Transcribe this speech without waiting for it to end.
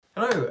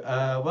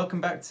Hello,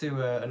 welcome back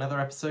to another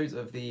episode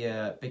of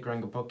the Big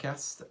Wrangle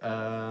podcast.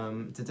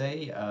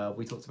 Today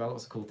we talked about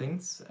lots of cool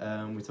things.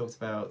 We talked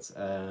about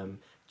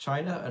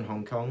China and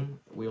Hong Kong.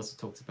 We also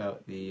talked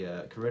about the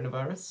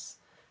coronavirus.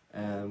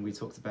 We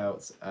talked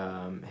about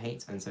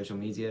hate and social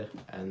media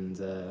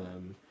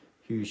and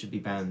who should be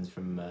banned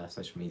from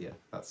social media.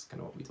 That's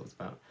kind of what we talked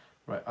about.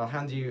 Right, I'll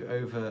hand you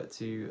over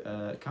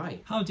to Kai.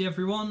 Howdy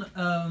everyone.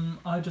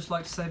 I'd just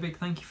like to say a big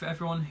thank you for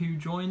everyone who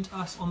joined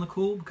us on the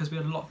call because we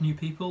had a lot of new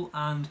people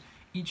and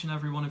each and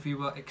every one of you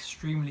were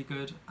extremely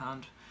good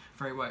and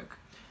very woke.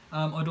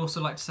 I'd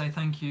also like to say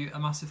a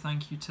massive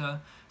thank you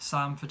to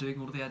Sam for doing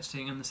all of the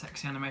editing and the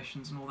sexy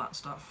animations and all that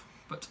stuff.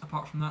 But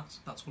apart from that,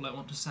 that's all I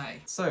want to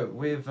say. So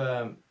with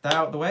that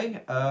out of the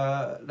way,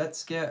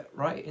 let's get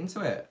right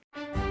into it.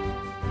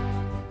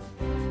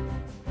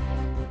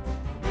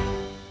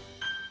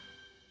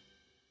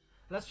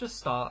 Let's just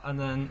start, and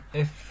then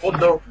if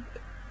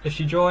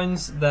she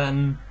joins,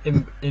 then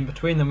in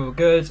between them we're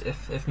good.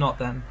 If not,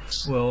 then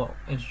we'll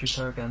introduce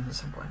her again at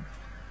some point.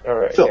 All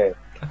right. Sure.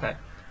 Okay.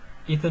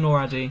 Ethan or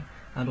Addy,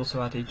 and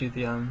also Addy, do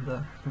the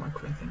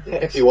microphone thing. Yeah,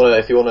 if you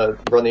wanna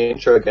run the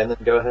intro again, then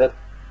go ahead.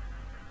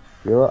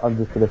 You know what? I'm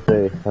just gonna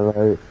say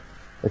hello.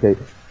 Okay.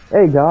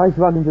 Hey guys,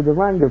 welcome to the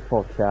Wrangle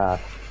podcast,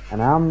 and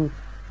I'm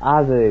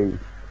Addy.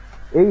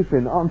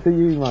 Ethan, on to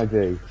you, my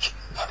G.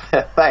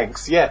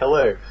 Thanks. Yeah.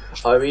 Hello.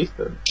 I'm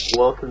Ethan.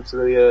 Welcome to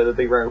the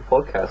Big Wrangle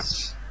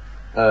podcast.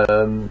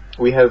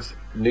 We have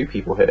new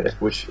people here,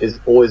 which is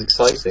always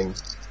exciting.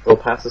 We'll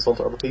pass this on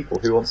to other people.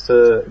 Who wants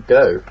to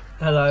go?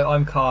 Hello,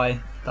 I'm Kai.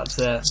 That's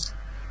it.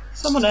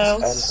 Someone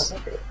else.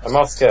 I'm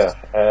Oscar.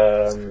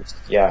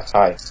 Yeah,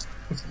 hi.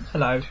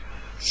 Hello.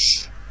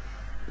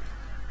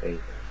 Hey.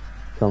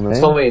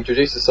 Tommy,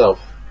 introduce yourself.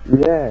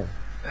 Yeah.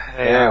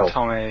 Hey, I'm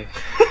Tommy.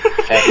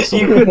 Excellent.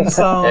 You couldn't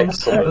sound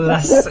Excellent.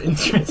 less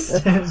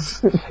interested.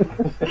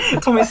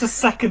 Tommy, it's the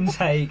second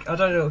take. I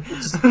don't know.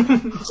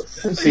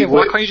 See,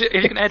 Why can't you?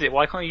 If you can edit,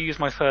 why can't you use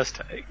my first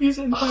take? Use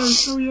it in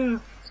post. Oh yeah.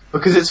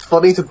 Because it's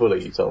funny to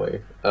bully you, Tommy.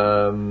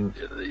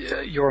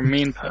 You're a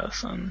mean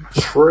person.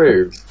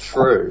 True,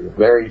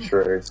 very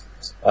true.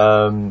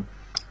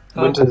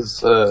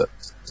 Winter's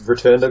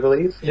returned, I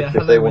believe. Yeah, if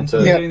hello, they want Winter.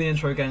 to. We're doing the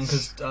intro again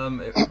because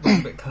it was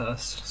a bit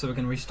cursed, so we're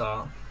going to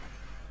restart.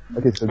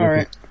 Okay, so this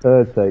Alright. is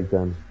third take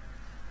then.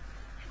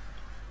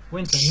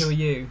 Winter, who are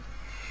you?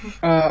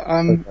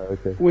 I'm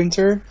Okay.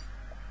 Winter,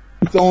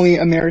 the only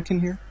American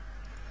here.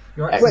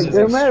 Your Wait, accent is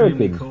you're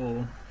extremely American?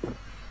 cool.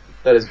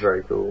 That is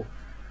very cool.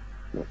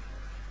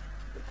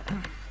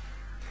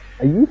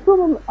 Are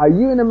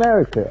you in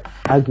America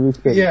as we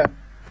speak? Yeah.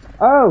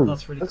 Oh.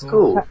 That's really That's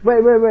cool. cool.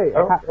 Wait.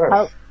 Oh,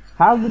 right.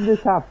 How did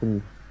this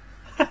happen?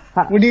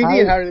 What do you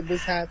mean? How did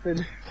this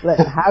happen?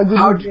 How did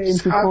How you did get this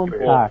into happen?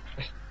 contact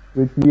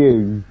with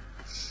you?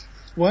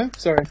 What?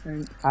 Sorry.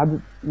 How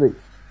did, like,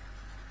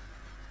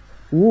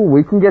 ooh,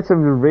 we can get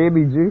some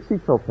really juicy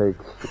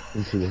topics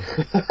into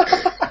this.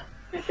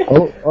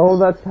 all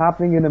that's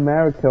happening in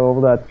America,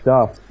 all that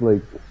stuff,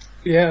 like,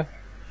 Yeah.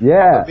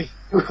 yeah.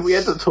 We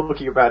end up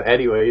talking about it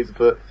anyways,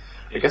 but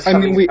I guess I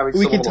mean, we having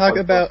can someone talk on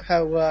the about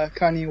how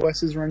Kanye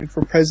West is running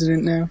for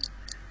president now.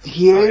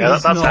 Yeah, Yeah,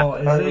 He's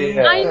not, is he?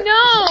 yeah. I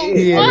know!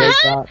 Yeah.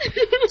 What?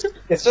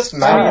 It's just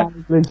mad.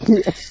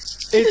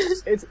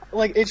 It's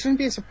like it shouldn't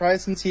be a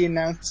surprise since he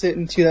announced it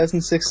in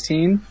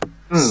 2016.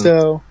 Hmm.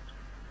 So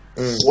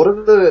What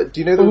are do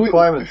you know the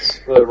requirements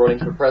for running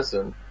for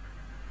president?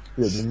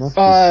 Yeah, there must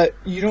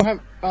be- you don't have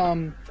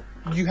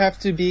you have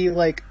to be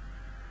like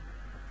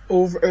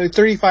over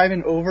 35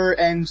 and over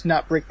and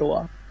not break the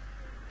law,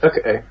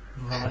 Okay.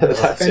 Right.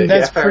 That's and it,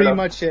 that's yeah, fair pretty enough.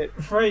 much it.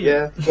 Very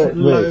Yeah.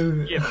 low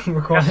Yeah, you have to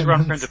run for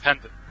requirements.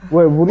 independent.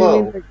 Wait, what do you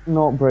Whoa. mean, like,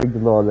 not break the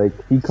law? Like,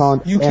 he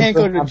can't... You can't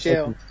ever go to have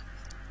jail.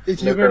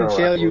 If No you go to criminal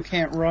jail, you record.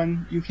 can't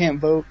run, you can't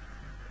vote.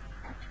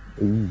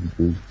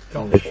 Easy.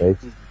 Gosh, Okay.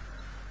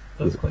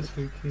 that's quite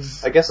spooky.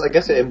 I guess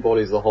it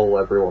embodies the whole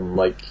everyone,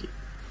 like,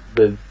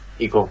 the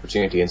equal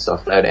opportunity and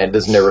stuff, and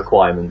there's no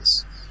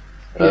requirements,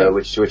 Yeah.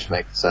 which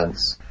makes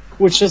sense.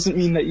 Which doesn't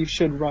mean that you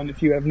should run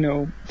if you have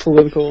no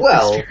political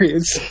Well,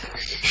 experience.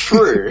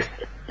 True.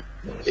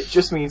 It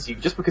just means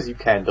just because you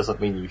can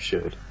doesn't mean you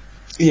should.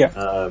 Yeah.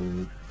 That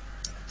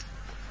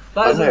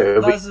is, I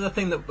know, that is the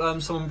thing that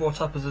someone brought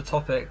up as a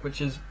topic,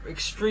 which is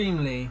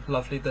extremely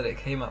lovely that it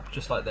came up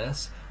just like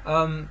this.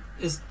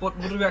 Is what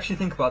do we actually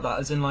think about that?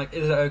 As in, like,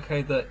 is it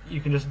okay that you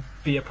can just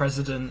be a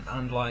president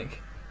and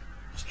like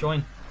just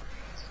join?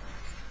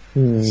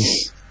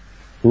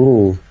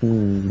 Ooh,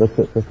 that's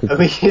I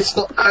mean, it's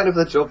not kind of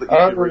the job that you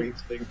should really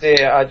think.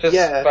 Dear, I just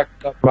Yeah.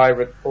 backed up my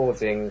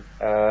recording.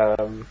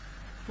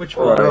 Which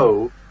Oh one?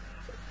 no.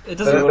 It I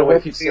doesn't. don't know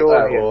if you saw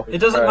that or... It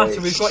doesn't Right.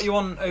 matter. We've got you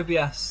on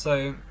OBS,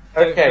 so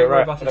Okay, don't worry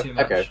right. about it too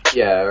much. Okay,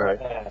 yeah, right.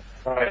 Yeah,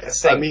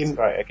 right, I mean-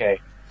 right, okay.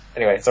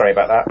 Anyway, sorry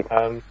about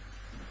that.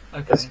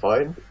 Okay. That's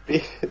fine.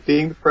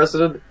 Being the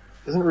president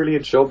isn't really a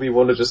job you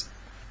want to just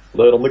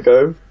learn on the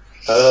go.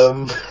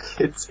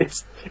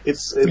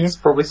 It's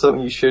probably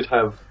something you should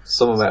have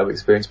some amount of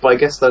experience, but I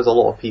guess there's a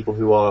lot of people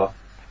who are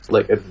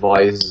like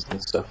advisors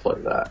and stuff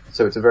like that.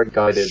 So it's a very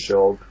guided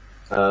job.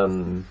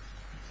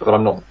 but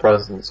I'm not the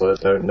president, so I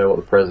don't know what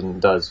the president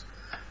does.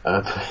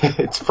 But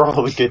it's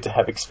probably good to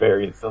have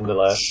experience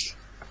nonetheless.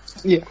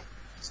 Yeah.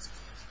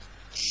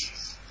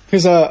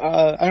 Because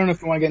I don't know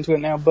if you want to get into it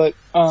now, but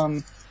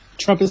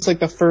Trump is like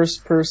the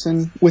first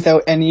person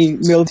without any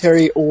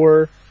military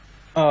or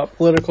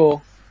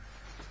political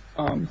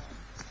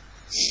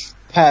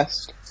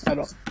past at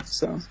all.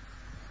 So,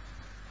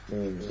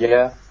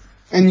 Yeah.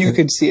 and you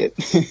could see it.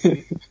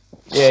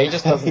 Yeah, he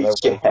just doesn't know what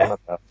he's Yeah. on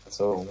about.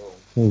 That's all.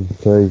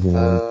 It's crazy,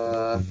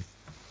 man.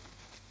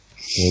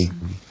 Crazy.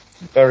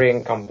 Very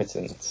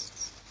incompetent.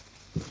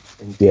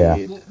 Yeah.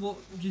 Indeed. What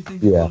do you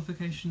think Yeah. the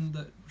qualification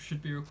that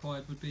should be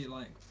required would be?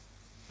 Like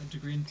a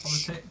degree in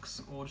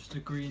politics or just a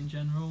degree in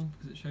general?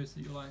 Because it shows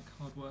that you're like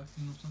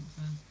hardworking or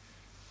something.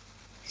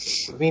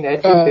 I mean,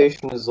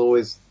 education is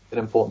always an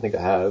important thing to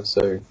have,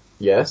 so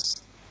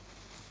yes.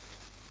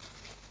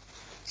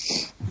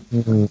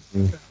 Mhm.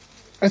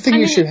 I think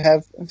you should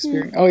have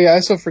experience. Oh yeah, I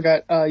also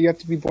forgot. You have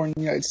to be born in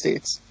the United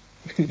States.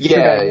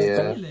 Yeah, Forgot.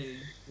 yeah. Really?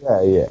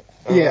 Yeah.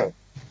 Yeah.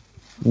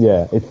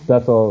 Yeah,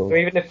 that's all. So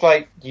even if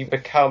like you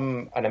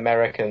become an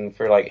American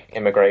through like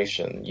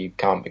immigration, you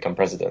can't become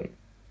president.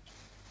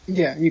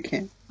 Yeah, you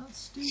can. That's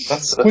stupid.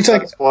 That's Which,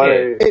 like, that's why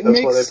it that's why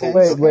makes they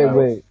sense.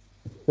 Wait.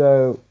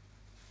 So,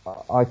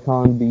 I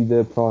can't be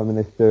the Prime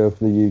Minister of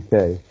the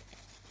UK?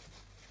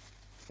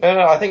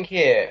 No, I think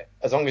here,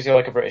 as long as you're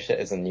like a British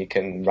citizen, you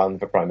can run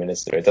for prime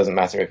minister. It doesn't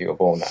matter if you were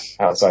born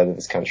outside of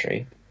this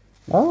country.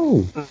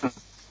 Oh.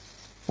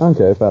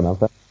 Okay, fair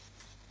enough.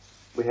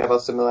 We have our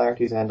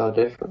similarities and our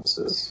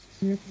differences.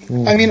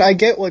 I mean, I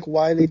get like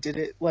why they did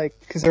it, like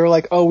because they were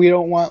like, oh, we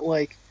don't want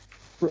like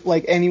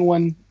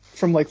anyone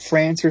from like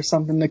France or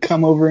something to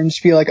come over and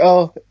just be like,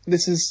 oh,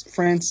 this is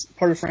France,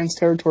 part of France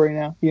territory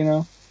now, you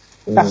know?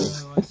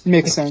 Oh, I see.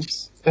 Makes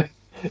sense.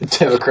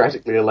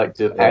 Democratically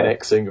elected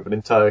annexing of an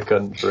entire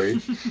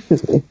country.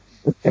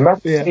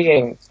 Imagine Yeah.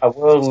 being a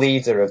world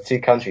leader of two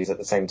countries at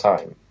the same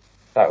time.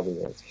 That would be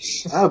weird.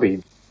 That would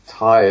be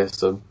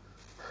tiresome.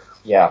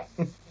 Yeah.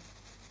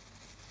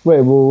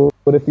 Wait, well,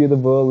 what if you're the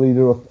world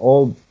leader of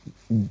all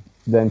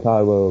the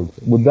entire world?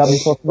 Would that be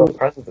Well, possible?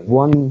 president.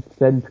 One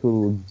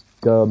central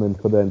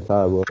government for the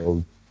entire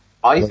world.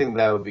 I think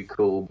that would be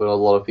cool, but a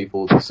lot of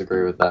people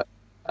disagree with that,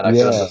 and I can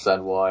Yeah.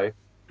 understand why.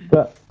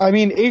 But, I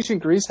mean,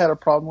 ancient Greece had a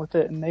problem with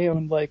it, and they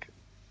owned like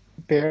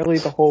barely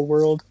the whole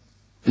world.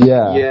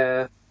 yeah.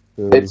 Yeah,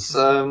 true. it's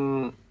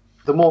the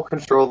more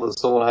control that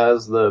someone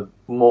has, the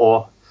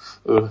more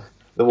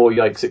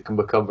yikes it can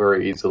become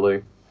very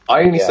easily.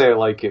 I only Yeah. say I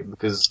like it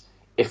because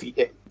if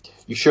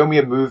you show me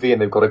a movie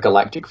and they've got a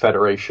galactic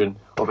federation,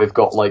 or they've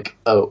got like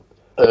a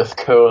Earth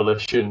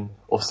coalition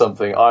or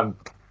something,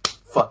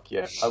 fuck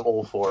yeah, I'm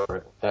all for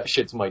it. That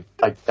shit's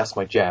that's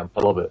my jam.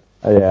 I love it.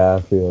 Yeah,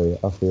 I feel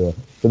it.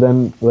 But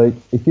then, like,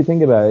 if you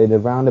think about it, in a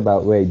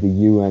roundabout way, the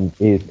UN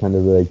is kind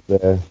of like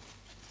the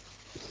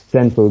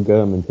central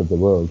government of the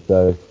world,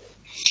 so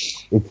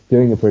it's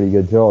doing a pretty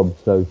good job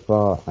so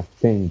far, I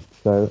think.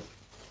 So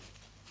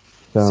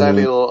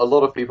Sadly, a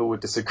lot of people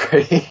would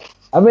disagree.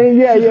 I mean,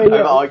 yeah.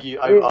 I've argued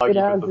it with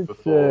has them its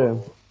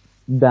before.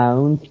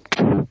 downs,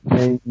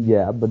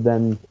 yeah, but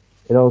then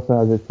it also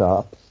has its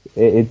ups.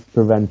 It's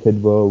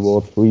prevented World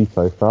War III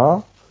so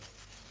far.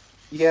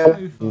 Yeah.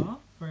 So far,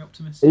 very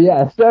optimistic.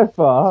 Yeah, so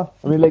far.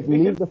 I mean, like,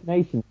 League of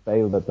Nations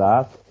failed at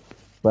that,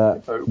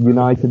 but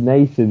United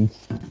Nations.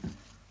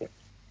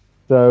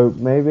 So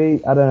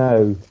maybe, I don't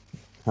know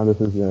how this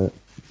is going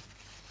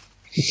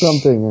to...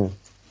 Something...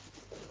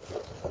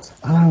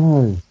 I don't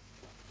know.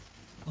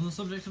 On the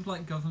subject of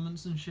like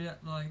governments and shit,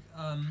 like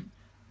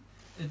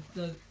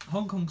the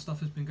Hong Kong stuff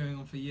has been going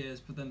on for years,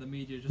 but then the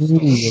media just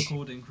stopped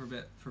recording for a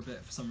bit for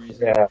some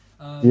reason. Yeah.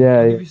 Yeah,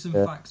 I'll give you some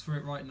yeah. facts for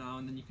it right now,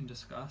 and then you can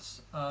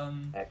discuss.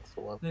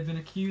 Excellent. They've been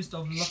accused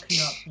of locking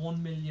up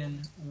 1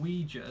 million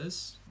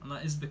Uyghurs, and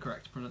that is the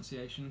correct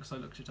pronunciation because I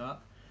looked it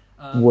up.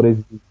 What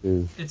is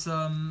this?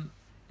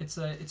 It's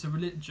a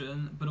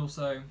religion, but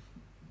also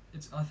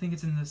I think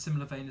it's in the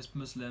similar vein as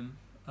Muslim,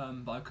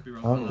 but I could be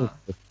wrong on Oh.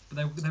 that. But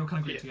they were kind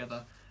of grouped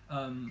together.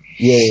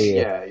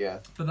 Yeah.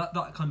 But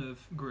that kind of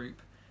group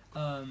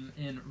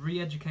in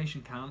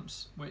re-education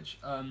camps, which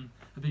are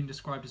being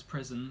described as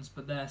prisons,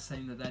 but they're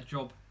saying that they're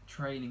job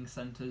training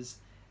centres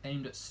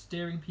aimed at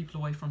steering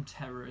people away from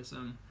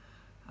terrorism.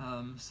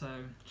 So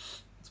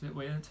it's a bit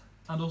weird.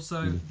 And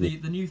also the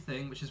new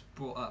thing, which has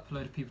brought up a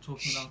load of people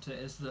talking about it,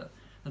 is that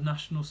the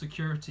national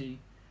security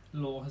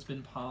law has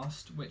been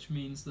passed, which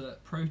means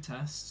that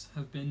protests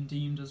have been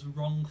deemed as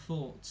wrong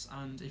thoughts,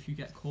 and if you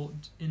get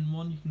caught in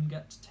one, you can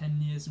get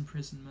 10 years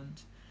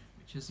imprisonment,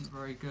 which isn't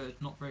very good,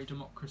 not very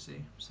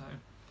democracy. So,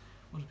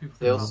 what do people think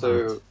They about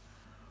also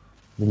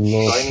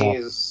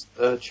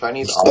that?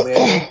 Chinese army I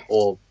think,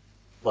 or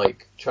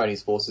like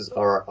Chinese forces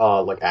are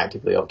like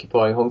actively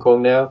occupying Hong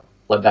Kong now.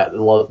 Like that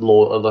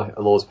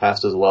laws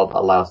passed as well that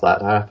allows that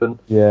to happen.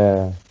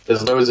 Yeah.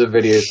 There's loads of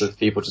videos of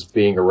people just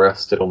being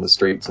arrested on the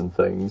streets and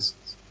things.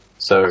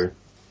 So,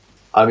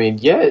 I mean,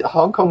 yeah,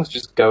 Hong Kong's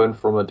just going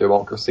from a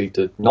democracy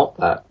to not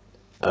that.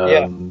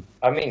 Yeah.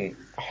 I mean,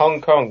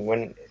 Hong Kong,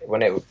 when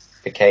when it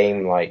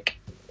became like,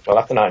 well,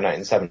 after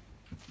 1997.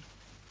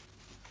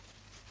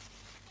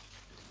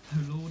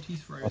 Oh Lord,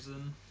 he's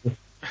frozen.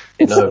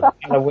 It's No.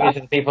 kind of weird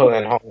to the people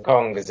in Hong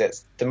Kong because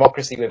it's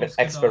democracy with an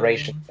Oscar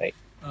expiration date.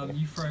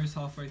 You froze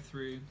halfway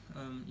through.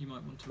 You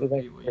might want to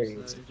repeat what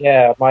you said.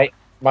 Yeah,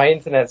 my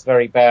internet's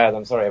very bad.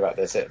 I'm sorry about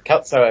this. It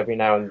cuts out every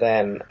now and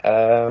then.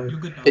 You're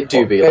good now. It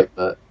do be like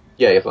that.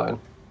 Yeah, you're fine.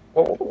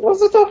 What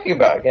was I talking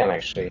about again?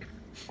 Actually,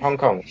 Hong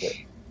Kong. Was it?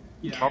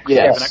 Yeah. Democracy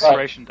Yes. with an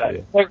expiration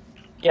date. So,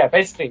 yeah,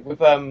 basically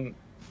with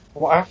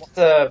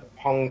after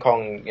Hong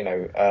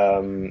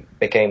Kong,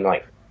 became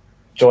like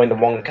joined the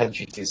one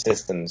country two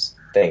systems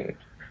thing.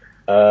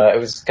 It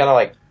was kind of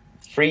like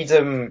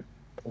freedom,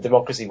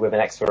 democracy with an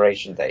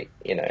expiration date.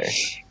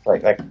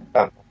 Like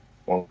that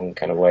one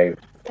kind of way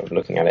of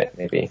looking at it.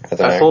 Maybe I don't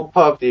know. I thought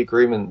part of the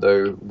agreement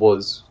though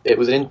was it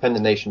was an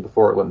independent nation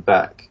before it went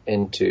back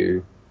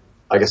into,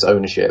 I guess,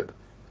 ownership.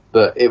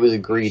 But it was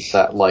agreed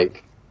that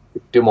like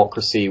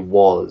democracy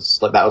was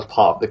like that was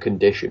part of the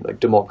condition.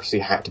 Like democracy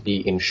had to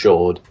be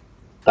ensured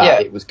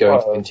that it was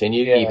going to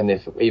continue,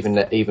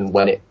 even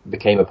when it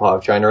became a part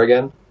of China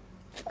again,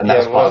 and that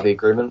was part of the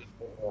agreement.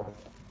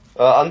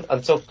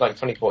 Until like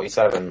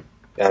 2047,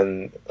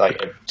 and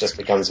like it just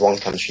becomes one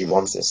country,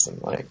 one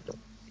system. Like,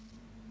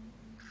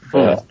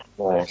 yeah.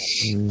 Well,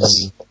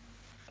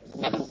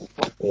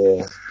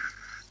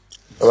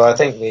 I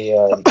think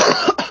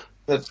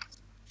the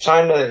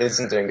China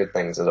isn't doing good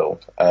things at all.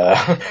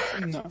 No.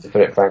 To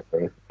put it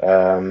frankly,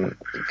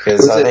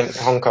 because I think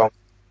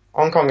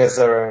Hong Kong is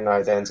their own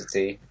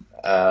identity.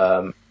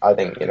 I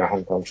think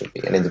Hong Kong should be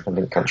an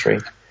independent country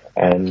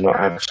and not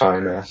have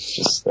China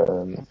just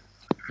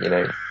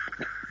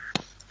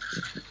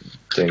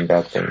doing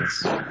bad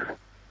things. I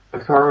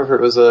can't remember if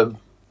it was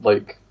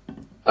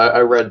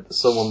I read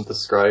someone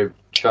describe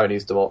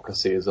Chinese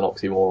democracy as an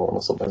oxymoron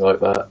or something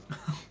like that.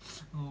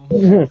 Oh,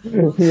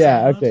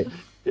 Yeah, okay.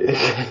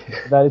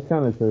 That is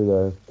kind of true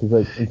though, because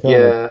like in China,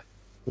 Yeah,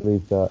 I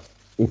believe that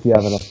if you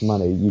have enough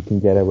money, you can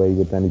get away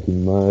with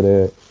anything,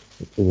 murder,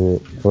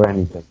 or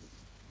anything.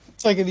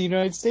 It's like in the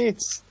United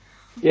States.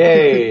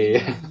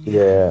 yay!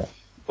 Yeah.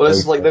 Well,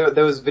 it's like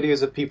there was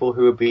videos of people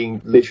who were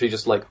being literally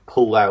just like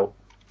pulled out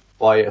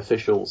by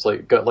officials,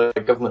 like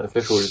government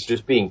officials,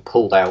 just being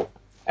pulled out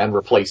and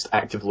replaced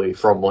actively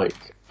from like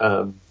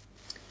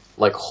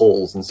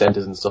halls and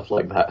centres and stuff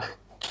like that,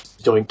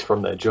 joinked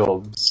from their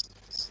jobs,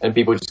 and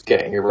people just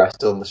getting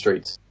arrested on the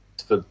streets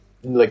for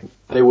like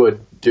they were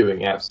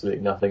doing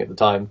absolutely nothing at the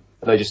time,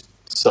 and they just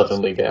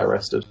suddenly get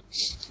arrested.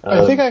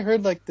 I think I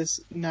heard like this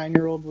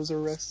 9-year-old was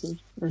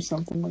arrested or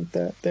something like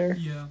that there.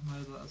 yeah, I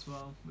heard that as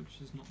well, which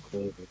is not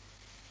cool.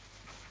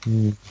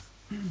 Mm.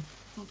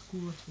 Not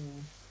cool at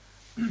all.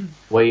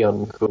 way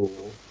uncool.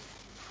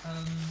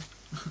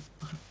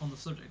 On the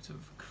subject of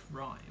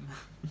crime.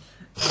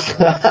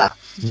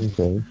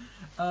 Okay.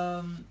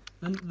 Then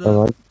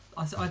Alright.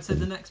 I'd say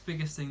the next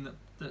biggest thing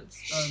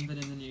that's been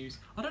in the news.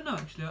 I don't know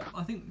actually.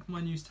 I think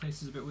my news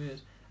taste is a bit weird.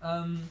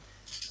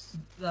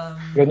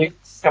 Your news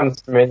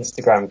comes from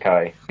Instagram,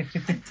 Kai.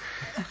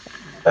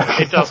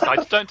 It does,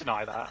 guys. Don't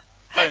deny that.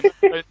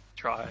 Don't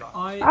try.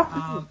 I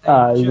am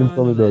a even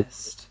solid.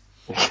 journalist.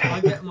 I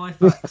get my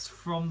facts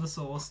from the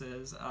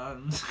sources,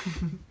 and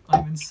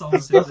I'm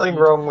insulted. There's nothing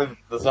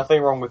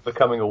wrong with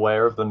becoming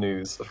aware of the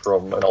news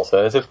from an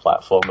alternative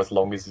platform as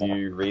long as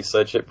you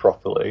research it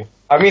properly.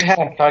 I mean,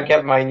 heck, I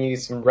get my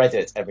news from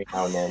Reddit every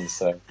now and then,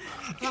 so.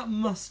 That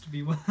must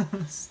be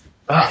worse.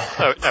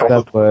 No,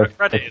 That's worse.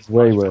 Reddit That's is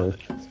way much worse.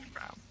 better than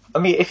Instagram. I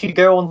mean, if you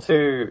go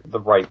onto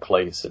the right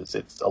places,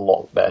 it's a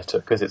lot better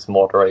because it's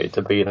moderated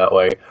to be that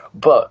way.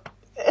 But,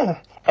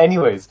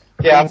 anyways,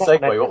 Yeah, clean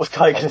segue. What was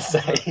Kai going to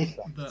say?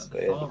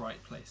 The far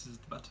right places,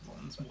 the better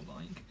ones, more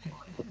like.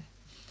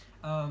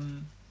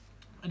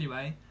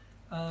 Anyway,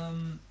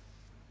 the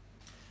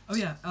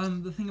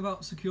thing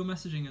about secure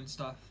messaging and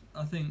stuff.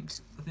 I think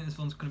this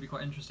one's going to be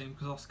quite interesting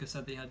because Oscar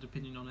said that he had an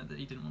opinion on it that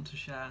he didn't want to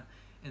share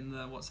in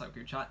the WhatsApp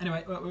group chat.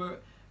 Anyway,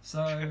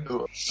 so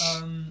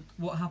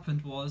what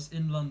happened was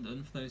in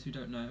London, for those who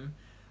don't know,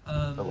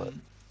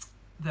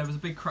 there was a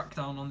big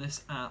crackdown on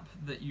this app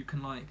that you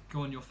can like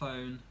go on your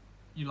phone.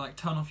 You like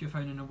turn off your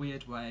phone in a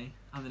weird way,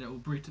 and then it will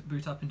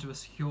boot up into a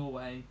secure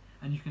way,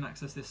 and you can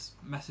access this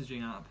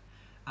messaging app.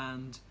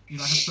 And you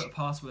like have to put a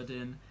password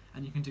in,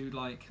 and you can do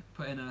like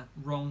put in a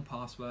wrong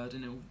password,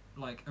 and it will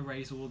like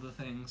erase all the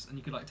things, and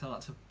you could like tell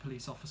that to a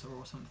police officer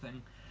or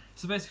something.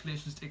 So basically,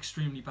 it's just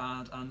extremely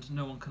bad, and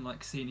no one can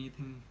like see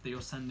anything that you're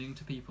sending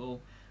to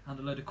people, and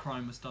a load of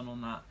crime was done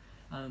on that.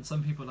 And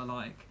some people are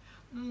like,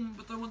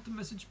 but I want to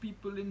message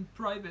people in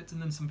private,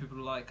 and then some people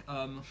are like,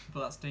 but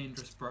that's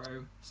dangerous,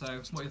 bro.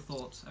 So, what are your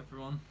thoughts,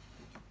 everyone?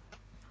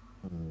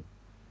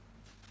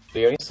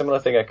 The only similar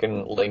thing I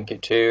can link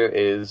it to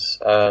is,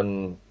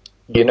 the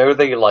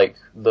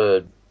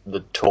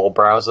Tor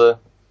browser?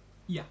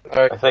 Yeah.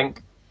 I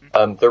think.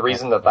 The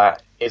reason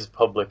that is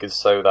public is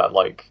so that,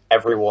 like,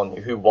 everyone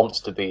who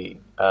wants to be,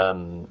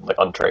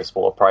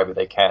 untraceable or private,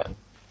 they can.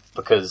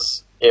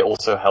 Because it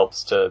also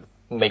helps to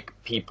make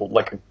people,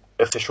 like,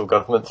 official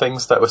government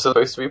things that were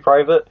supposed to be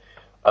private,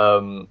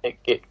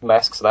 it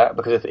masks that,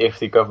 because if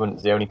the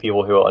government's the only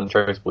people who are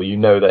untraceable, you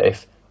know that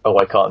if,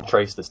 I can't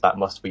trace this, that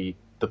must be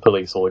the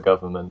police or the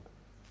government.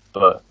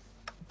 But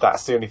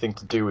that's the only thing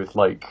to do with,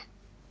 like,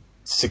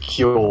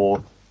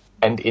 secure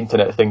and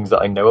internet things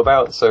that I know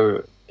about.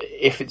 So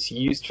if it's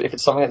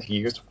something that's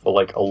used for,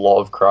 like, a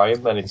lot of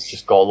crime and it's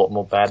just got a lot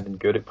more bad than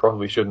good, it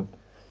probably shouldn't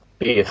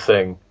be a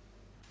thing,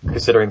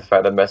 considering the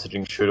fact that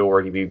messaging should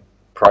already be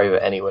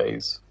private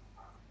anyways.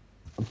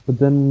 But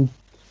then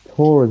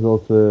Tor is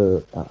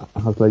also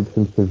has like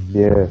some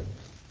severe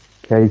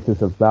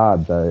cases of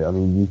that, though. I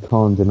mean, you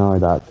can't deny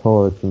that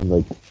Tor is some,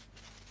 like,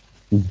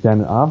 I've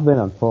been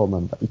on Tor,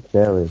 man. That's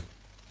scary.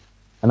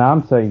 And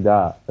I'm saying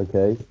that,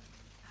 okay?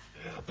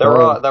 There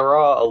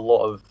are a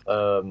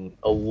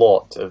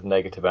lot of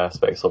negative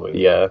aspects of it,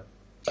 yeah.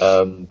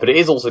 But it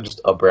is also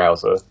just a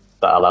browser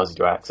that allows you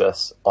to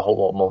access a whole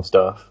lot more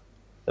stuff.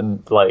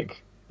 And,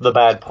 like, the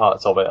bad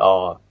parts of it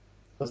are,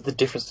 what's the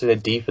difference between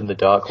the deep and the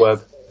dark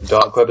web? The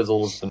dark web is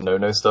all of the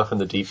no-no stuff,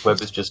 and the deep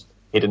web is just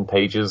hidden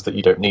pages that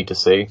you don't need to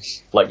see.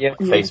 Like,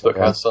 Facebook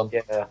has some.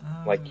 Yeah,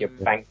 like your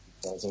bank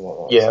details and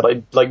whatnot. Yeah,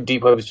 like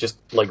deep web is just,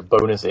 like,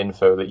 bonus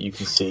info that you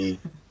can see,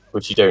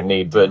 which you don't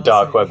need, but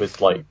dark web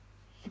is, like,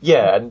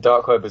 yeah, and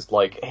dark web is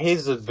like,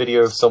 here's a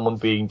video of someone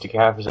being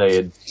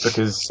decapitated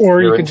because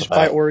Or you you're can into just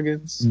buy that.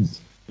 organs.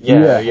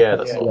 Yeah,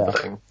 that sort of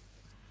thing.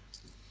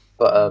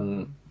 But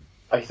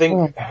I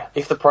think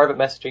if the private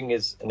messaging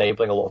is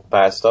enabling a lot of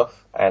bad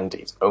stuff, and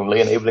it's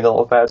only enabling a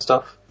lot of bad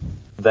stuff,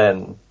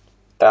 then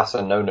that's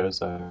a no-no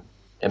zone,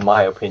 in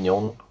my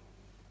opinion.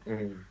 I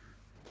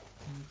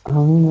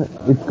mean,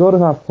 it's got to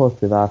have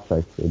positive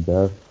aspects,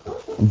 though.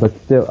 But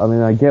still, I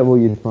mean, I get what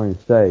you're trying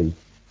to say.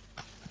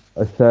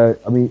 So,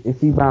 I mean,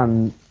 if you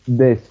ban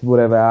this,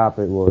 whatever app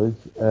it was,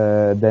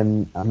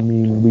 then, I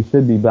mean, we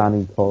should be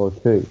banning Tor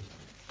too.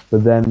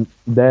 But then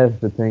there's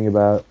the thing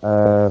about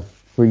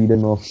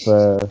freedom of,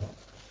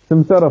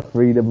 some sort of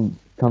freedom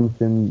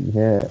comes in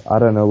here. I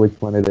don't know which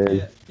one it is.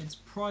 Yeah, it's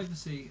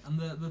privacy, and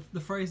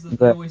the phrase that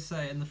they always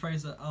say, and the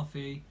phrase that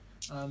Alfie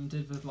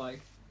did with,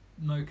 like,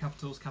 no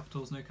capitals,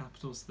 no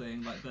capitals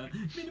thing, like the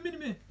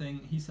mini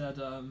thing, he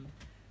said,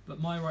 but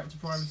my right to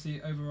privacy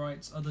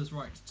overwrites others'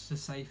 right to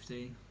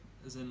safety.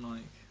 As in,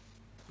 like,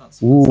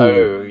 that's...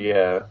 Oh,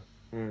 yeah.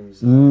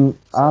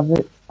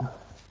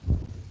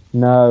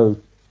 No.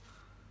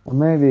 Or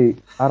maybe,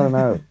 I don't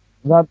know.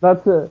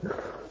 That's a...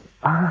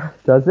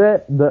 does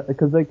it?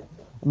 Because, like,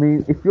 I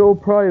mean, if you're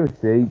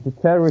privacy, the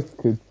terrorists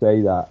could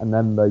say that and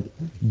then, like,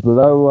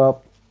 blow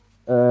up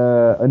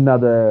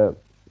another...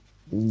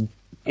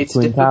 It's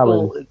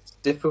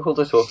difficult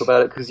to talk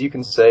about it, because you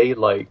can say,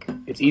 like,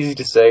 it's easy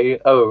to say,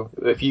 oh,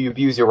 if you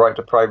abuse your right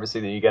to privacy,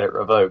 then you get it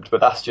revoked, but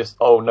that's just,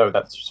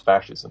 that's just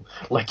fascism.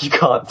 Like, you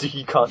can't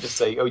just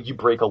say, oh, you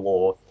break a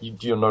law,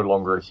 you're no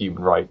longer a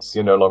human rights,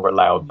 you're no longer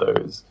allowed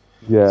those.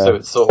 Yeah. So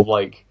it's sort of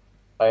like,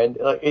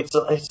 it's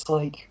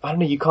like, I don't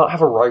know, you can't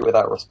have a right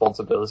without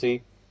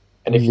responsibility,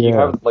 and if you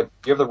have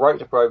the right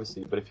to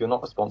privacy, but if you're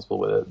not responsible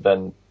with it,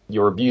 then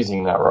you're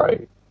abusing that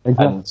right.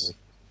 Exactly. And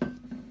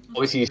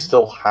obviously you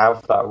still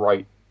have that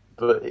right,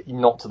 but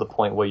not to the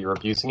point where you're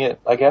abusing it,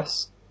 I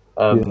guess.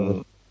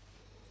 Because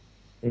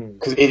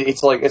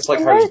it's like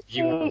how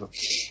you...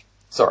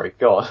 Sorry,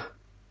 go on.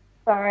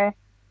 Sorry.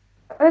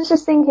 I was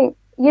just thinking,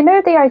 you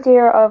know the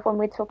idea of when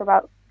we talk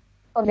about,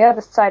 on the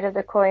other side of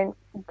the coin,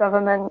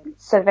 government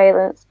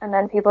surveillance, and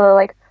then people are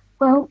like,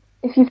 well,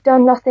 if you've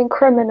done nothing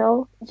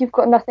criminal, you've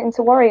got nothing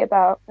to worry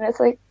about. And it's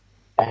like,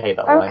 I hate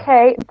that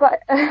okay,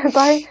 but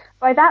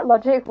by that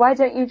logic, why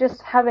don't you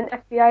just have an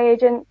FBI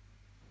agent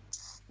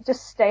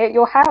just stay at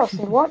your house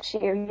and watch you?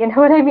 You know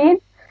what I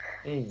mean?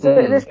 So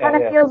this kind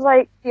of feels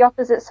like the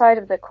opposite side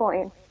of the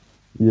coin.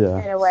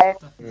 Yeah. In a way.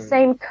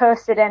 Same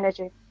cursed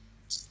energy.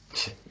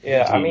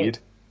 Yeah, I mean,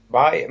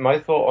 my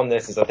thought on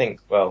this is, I think,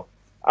 well,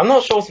 I'm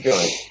not sure, to be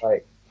honest.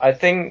 Like, I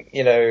think,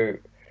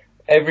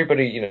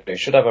 everybody,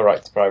 should have a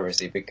right to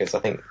privacy, because I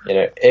think,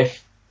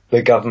 if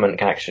the government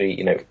can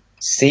actually,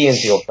 see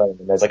into your phone,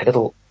 and there's like a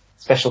little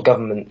special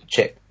government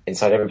chip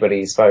inside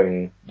everybody's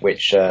phone,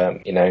 which,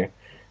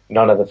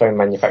 none of the phone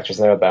manufacturers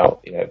know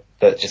about,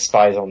 that just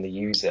spies on the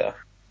user.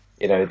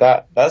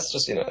 That's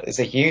just, it's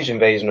a huge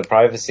invasion of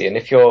privacy. And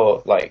if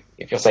you're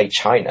say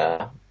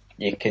China,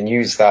 you can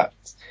use that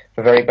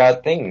for very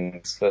bad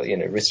things, for,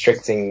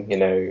 restricting,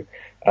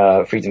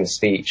 freedom of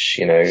speech,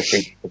 freedom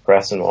of the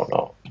press and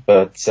whatnot.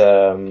 But,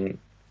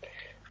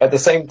 at the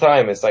same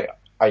time, it's like,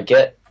 I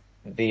get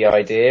the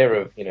idea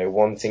of,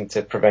 wanting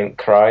to prevent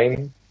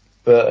crime,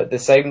 but at the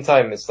same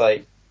time, it's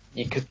like,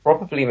 you could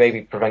probably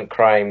maybe prevent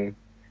crime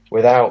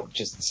without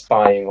just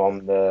spying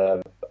on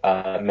the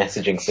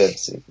messaging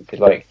services. You could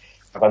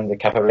have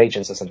undercover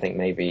agents or something,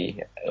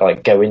 maybe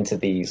go into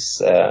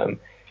these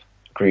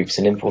groups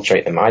and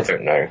infiltrate them. I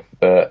don't know,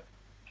 but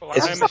well,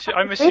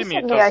 I'm assuming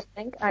it recently, does. I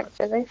think,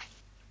 actually,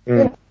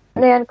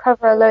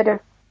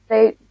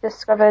 they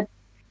discovered.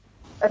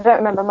 I don't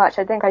remember much.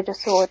 I think I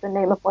just saw the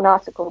name of one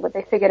article, but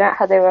they figured out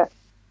how they were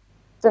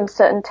some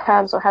certain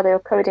terms or how they were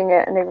coding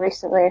it, and they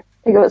recently, I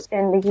think it was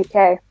in the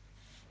UK,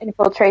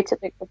 infiltrated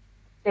a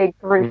big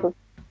group of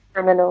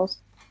criminals.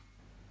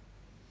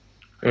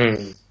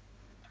 Mm.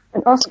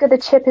 And Oscar, the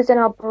chip is in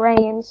our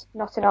brains,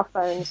 not in our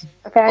phones.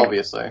 Okay?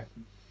 Obviously.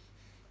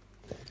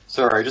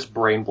 Sorry, I just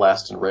brain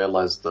blasted and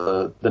realised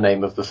the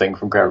name of the thing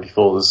from Gravity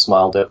Falls is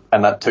Smile Dip,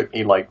 and that took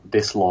me like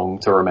this long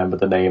to remember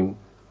the name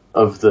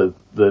of the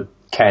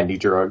candy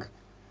drug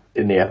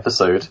in the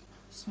episode.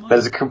 That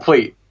is a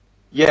complete,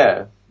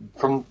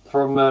 from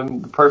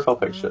the profile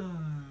picture.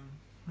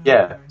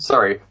 Yeah,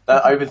 sorry,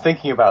 I've been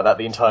thinking about that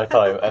the entire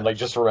time and like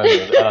just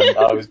remembered,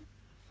 and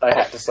I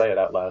had to say it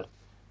out loud.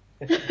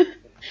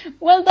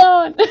 Well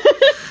done.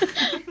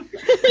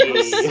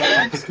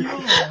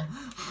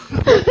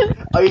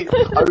 I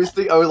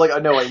was like, I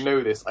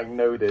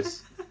know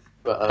this,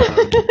 but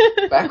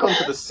back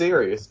onto the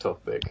serious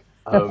topic.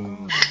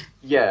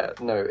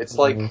 It's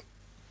like,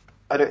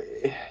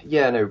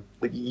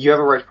 like you have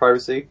a right to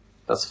privacy,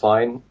 that's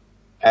fine,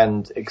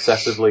 and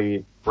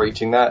excessively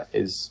breaching that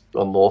is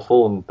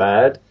unlawful and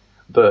bad,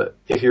 but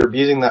if you're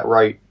abusing that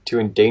right to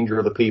endanger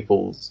other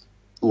people's,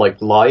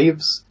 like,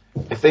 lives,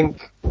 I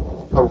think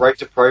a right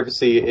to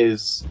privacy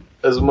is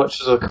as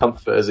much as a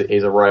comfort as it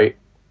is a right.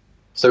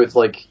 So it's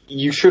like,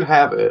 you should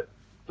have it,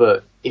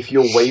 but if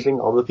you're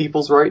waiving other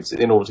people's rights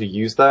in order to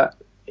use that,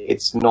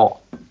 it's gone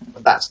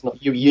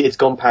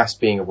past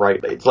being a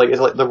right. It's like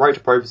the right to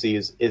privacy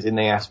is in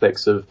the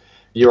aspects of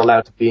you're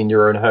allowed to be in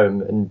your own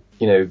home and,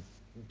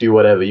 do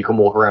whatever. You can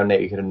walk around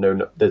naked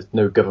and there's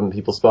no government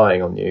people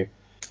spying on you.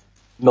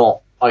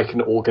 Not, I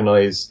can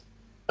organise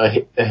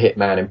a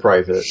hitman in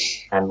private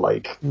and,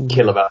 like,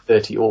 kill about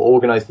 30, or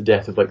organise the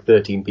death of, like,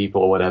 13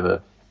 people or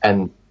whatever,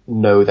 and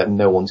know that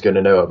no one's going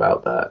to know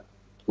about that.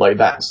 Like,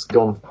 that's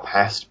gone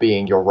past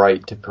being your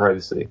right to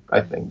privacy,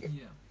 I think.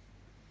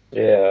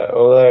 Yeah,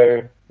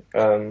 although,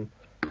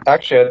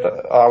 actually,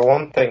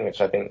 one thing which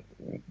I think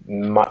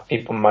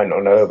people might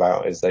not know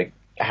about is, like,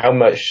 how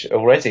much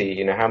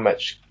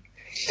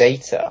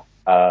data,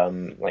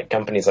 like,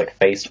 companies like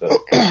Facebook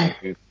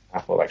and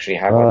Apple actually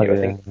have on you. I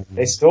think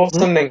they store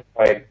something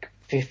like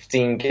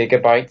 15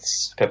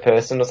 gigabytes per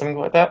person or something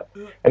like that.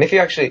 And if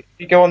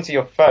you go onto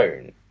your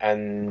phone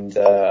and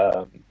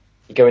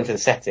you go into the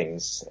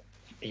settings,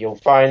 you'll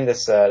find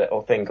this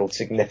little thing called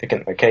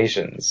significant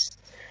locations.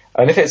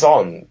 And if it's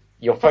on,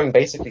 your phone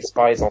basically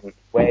spies on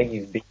where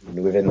you've been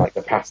within, like,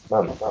 the past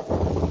month.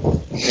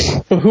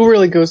 But who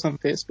really goes on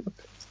Facebook?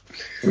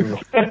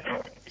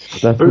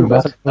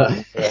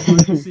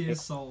 Emergency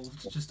is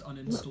solved. Just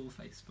uninstall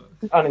Facebook.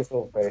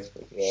 Uninstall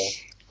Facebook, yeah.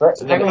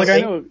 But I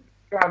know.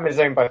 Instagram is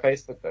owned by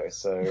Facebook, though,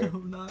 so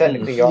No.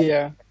 technically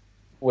you're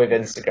with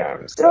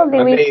Instagram. So.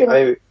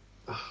 Probably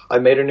I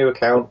made a new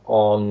account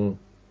on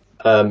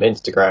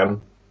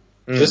Instagram,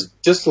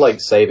 just to, like,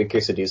 save in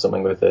case I do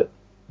something with it.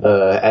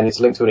 And it's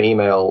linked to an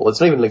email. Well, it's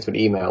not even linked to an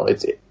email.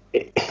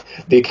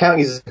 The account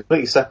uses a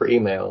completely separate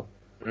email,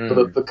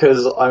 but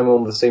because I'm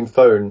on the same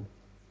phone,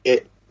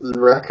 it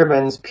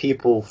recommends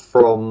people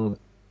from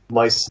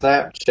my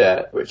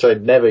Snapchat, which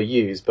I'd never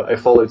used, but I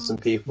followed some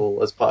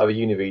people as part of a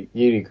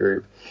uni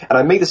group, and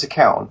I made this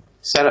account,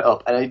 set it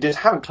up, and I just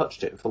haven't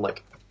touched it for,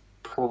 like,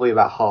 probably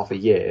about half a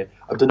year.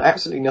 I've done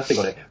absolutely nothing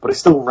on it, but I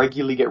still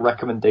regularly get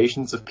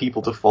recommendations of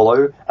people to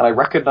follow, and I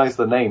recognise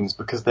the names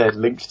because they're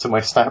linked to my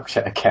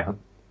Snapchat account.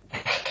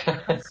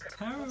 That's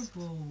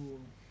terrible.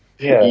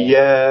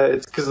 Yeah,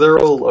 it's because they're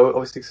all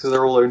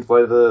owned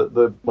by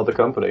the mother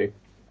company.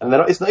 And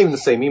it's not even the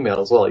same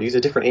email as well. I use a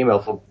different email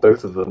for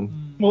both of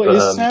them. Well, but,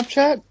 is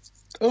Snapchat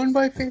owned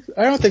by Facebook?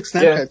 I don't think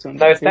Snapchat's owned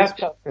by Facebook. No,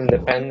 Snapchat's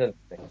independent,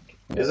 I think.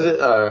 Is it?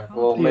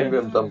 Well, maybe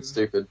I'm dumb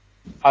stupid.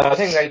 I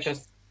think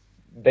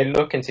they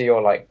look into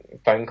your, like,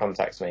 phone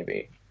contacts,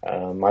 maybe. I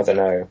don't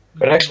know.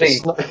 But actually...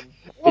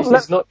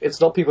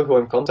 It's not people who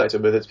I'm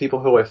contacted with, it's people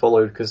who I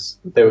followed because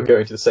they were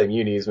going to the same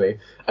uni as me,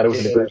 and I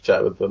was in a group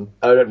chat with them.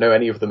 I don't know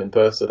any of them in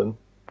person.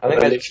 I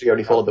literally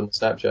only followed them on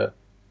Snapchat.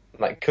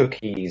 Like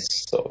cookies,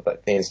 sort of,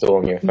 like they install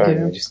on your phone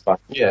and just buy.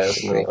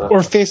 Or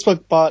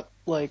Facebook bought,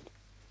 like,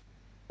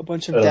 a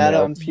bunch of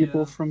data on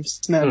people from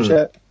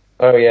Snapchat.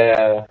 Oh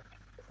yeah.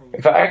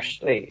 But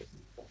actually,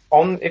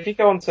 if you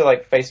go onto,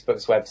 like,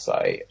 Facebook's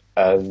website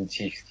and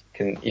you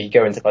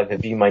go into, like, the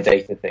View My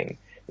Data thing,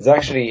 there's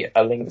actually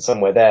a link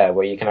somewhere there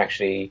where you can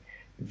actually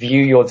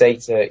view your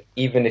data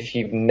even if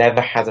you've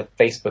never had a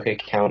Facebook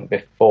account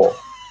before.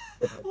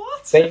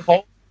 What? They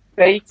hold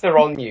data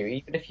on you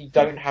even if you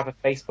don't have a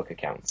Facebook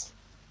account.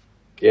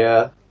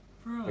 Yeah.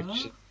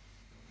 Which is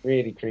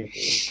really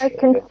creepy. I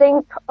can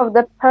think of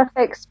the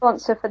perfect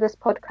sponsor for this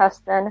podcast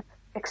then.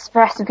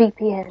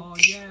 ExpressVPN. Oh,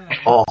 yeah.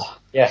 Oh,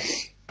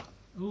 yes.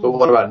 Ooh. But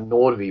what about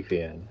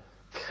NordVPN?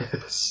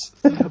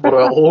 What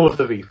about all of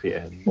the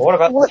VPN? What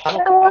about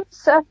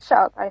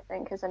Surfshark, I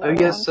think, is another Oh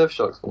yes, one.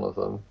 Surfshark's one of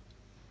them.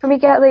 Can we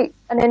get, like,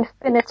 an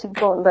infinity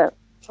gauntlet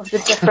of the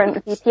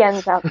different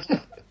VPNs out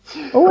there?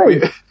 Oh,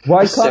 wait. Why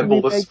can't Assemble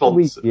we the make the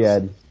sponsors.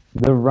 VPN?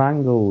 The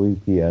Wrangle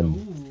VPN.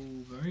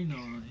 Ooh, very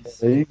nice.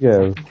 There you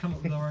go. We come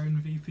up with our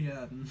own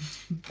VPN.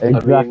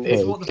 Exactly. I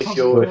mean, What the if fuck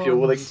you're wrong?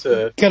 willing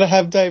to, Gotta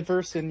have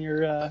diverse in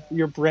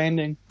your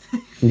branding.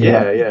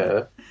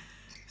 yeah.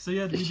 So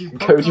yeah, do we do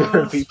Go to your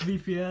podcasts,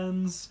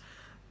 VPNs?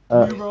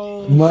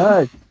 Reroll.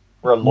 Merge.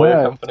 We're a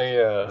lawyer No. company.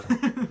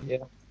 Yeah.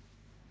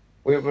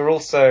 We're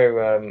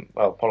also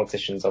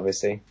politicians,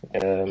 obviously.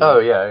 Oh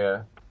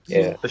yeah.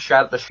 Yeah. The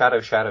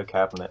shadow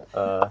cabinet.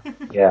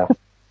 Yeah.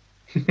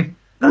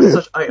 That's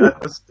such.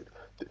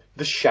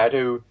 The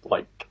shadow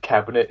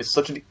cabinet is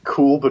such a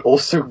cool but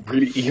also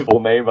really evil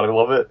name, and I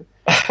love it.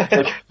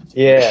 Like,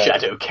 Yeah. The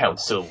Shadow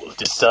Council will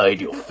decide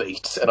your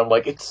fate, and I'm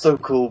like, it's so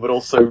cool, but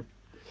also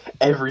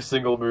every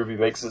single movie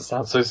makes it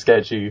sound so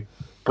sketchy.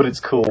 But it's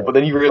cool. But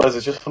then you realise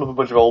it's just full of a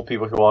bunch of old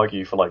people who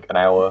argue for an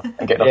hour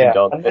and get nothing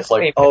done. And It's this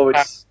like, game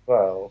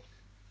well.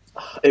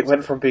 it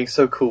went from being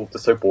so cool to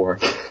so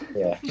boring.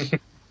 Yeah.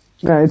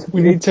 No, it's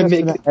We need to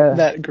make just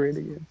that great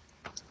again.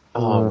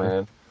 Oh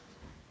man.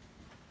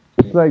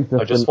 It's like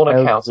I just want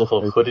a council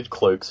full of hooded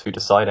cloaks who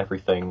decide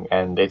everything,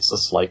 and it's a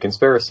slight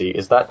conspiracy.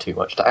 Is that too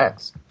much to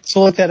ask?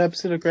 So like that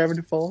episode of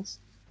Gravity Falls.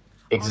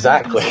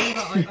 Exactly.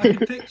 I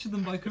could picture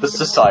them, but I couldn't The remember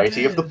what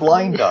Society it of the is.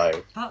 Blind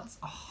Eye. That's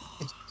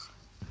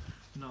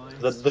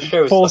nice. The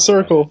show is Full stuck in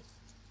my circle. head.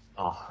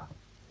 Oh,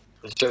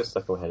 the show's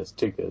stuck in my head. It's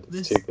too good. It's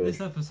This, too good. this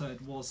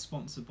episode was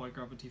sponsored by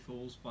Gravity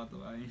Falls, by the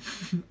way.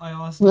 I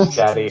asked them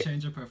Daddy. to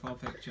change a profile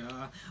picture.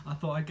 I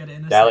thought I'd get it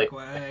in a Daddy.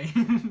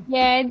 segue.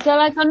 Yeah, it's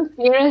all a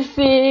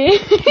conspiracy.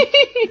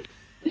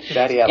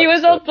 Daddy It Alex.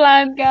 was all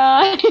planned,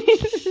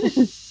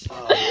 guys.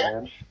 Oh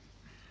man.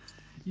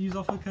 Use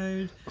offer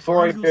code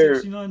Before I go,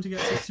 69 to get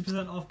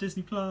 60% off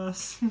Disney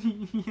Plus.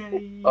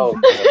 Yay! oh,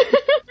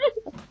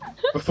 God.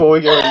 Before we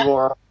go any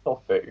more off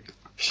topic,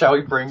 shall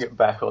we bring it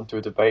back onto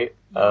a debate?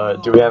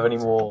 Do we have any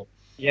more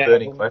Yeah.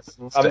 burning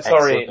questions? I'm to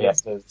sorry,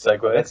 excellent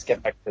listeners. segue. Let's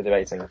get back to the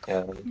debating.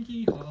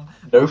 Yeehaw.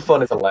 No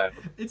fun is allowed.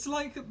 It's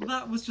like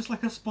that was just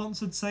like a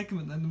sponsored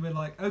segment, and we're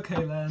like, okay,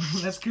 then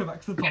let's go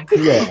back to the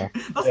podcast. Yeah.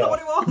 That's Yeah. not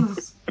what it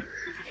was.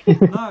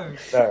 No.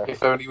 No.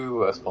 If only we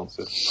were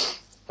sponsored.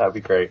 That'd be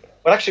great.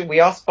 Well, actually, we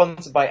are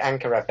sponsored by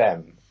Anchor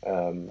FM.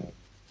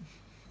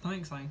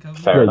 Thanks, Anchor.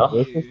 Fair enough.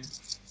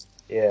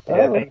 Yeah,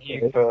 Oh, thank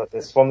you for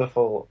this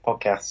wonderful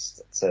podcast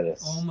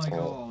service. Oh my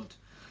god.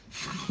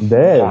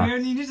 There. We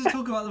only need to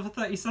talk about them for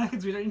 30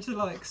 seconds. We don't need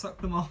to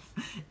suck them off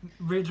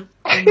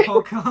in the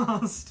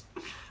podcast.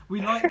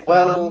 We like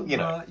Well, them, you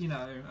know.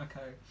 but,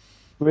 okay.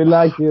 We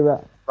like you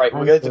that. Right,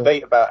 we're going to Anchor.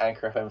 debate about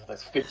Anchor FM for the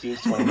next 15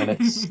 to 20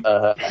 minutes,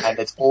 and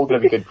it's all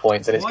going to be good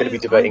points, and it's Why going to be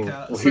is debating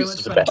Anchor so who's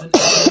much the better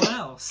best. than everyone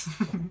else?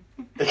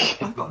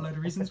 I've got a load of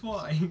reasons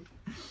why.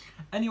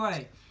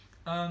 Anyway,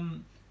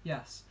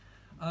 yes.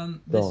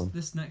 Go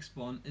This next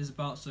one is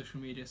about social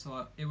media,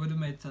 so it would have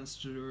made sense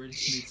to do a really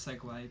smooth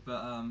segue,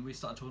 but we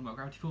started talking about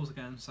Gravity Falls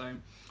again, so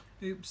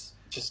oops.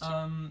 Just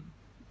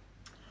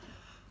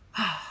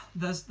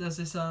There's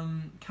this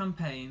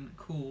campaign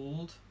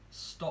called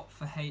Stop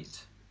for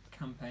Hate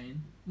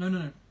campaign.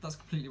 No, that's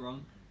completely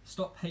wrong.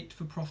 Stop Hate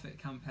for Profit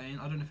campaign.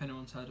 I don't know if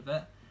anyone's heard of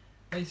it.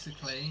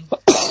 Basically,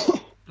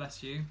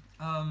 bless you.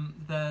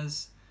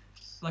 There's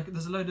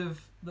a load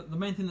of the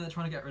main thing that they're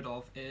trying to get rid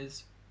of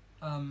is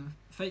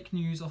fake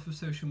news off of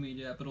social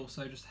media, but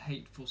also just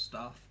hateful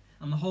stuff.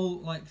 And the whole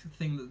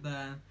thing that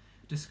they're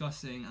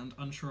discussing and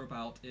unsure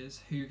about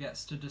is who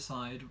gets to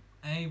decide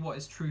A, what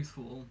is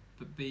truthful,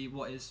 but B,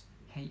 what is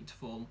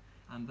hateful,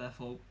 and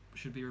therefore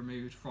should be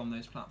removed from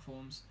those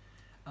platforms.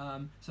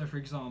 So, for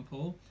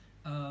example,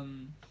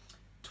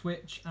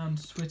 Twitch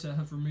and Twitter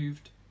have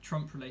removed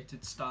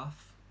Trump-related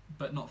stuff,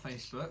 but not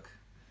Facebook.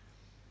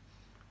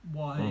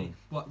 Why?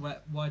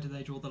 Why do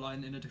they draw the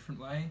line in a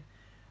different way?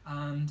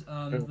 And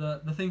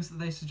the things that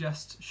they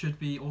suggest should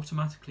be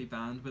automatically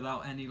banned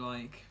without any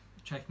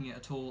checking it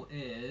at all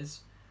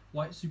is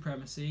white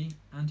supremacy,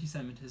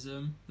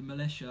 anti-Semitism, the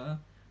militia,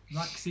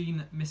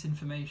 vaccine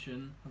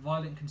misinformation,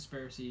 violent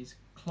conspiracies,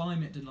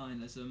 climate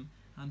denialism,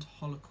 and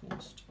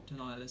Holocaust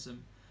denialism.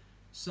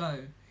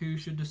 So, who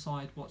should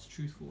decide what's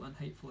truthful and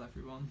hateful,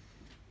 everyone?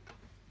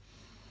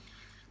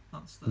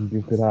 That's the...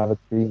 You could have a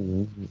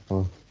team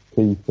of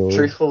people.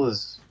 truthful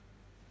is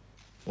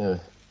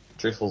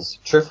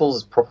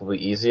probably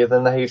easier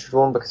than the hatred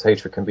one, because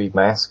hatred can be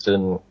masked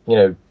and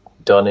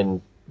done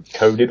in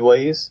coded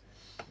ways,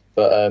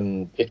 but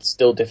it's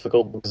still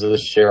difficult because of the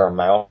sheer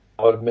amount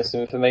of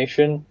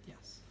misinformation.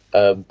 Yes.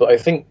 But I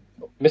think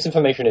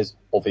misinformation is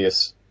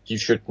obvious. You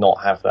should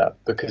not have that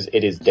because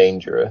it is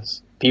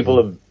dangerous. People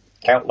have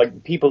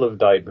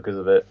died because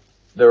of it.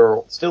 There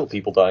are still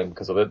people dying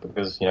because of it,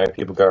 because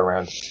people go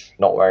around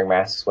not wearing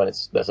masks when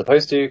they're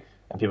supposed to,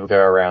 and people go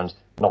around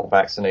not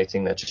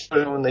vaccinating their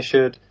children when they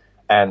should,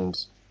 and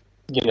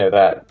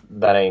that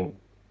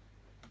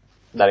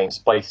ain't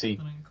spicy.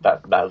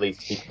 That leads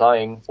to people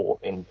dying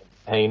in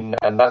pain,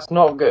 and that's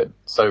not good.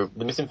 So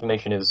the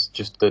misinformation is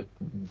just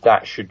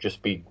that should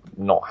just be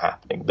not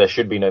happening. There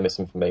should be no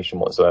misinformation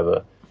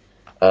whatsoever.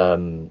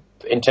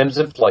 In terms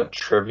of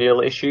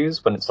trivial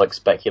issues, when it's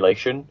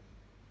speculation,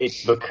 it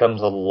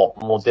becomes a lot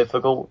more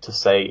difficult to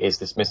say, is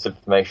this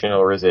misinformation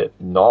or is it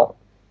not?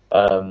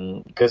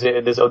 Because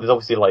there's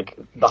obviously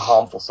the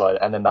harmful side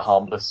and then the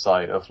harmless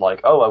side of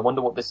I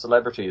wonder what this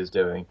celebrity is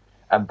doing,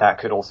 and that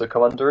could also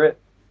come under it.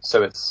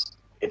 So it's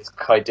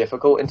quite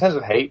difficult. In terms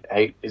of hate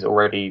is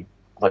already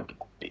like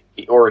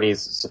it already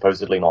is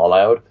supposedly not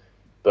allowed,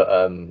 but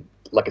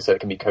like I said, it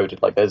can be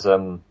coded. Like there's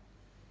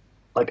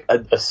like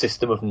a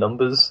system of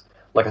numbers,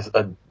 like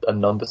a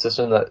number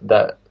system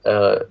that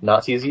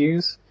Nazis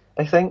use,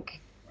 I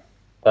think.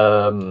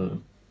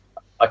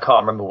 I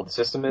can't remember what the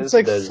system is.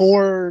 It's like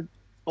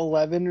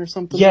 411 or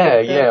something. Yeah,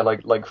 like that. yeah,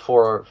 like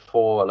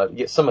 411,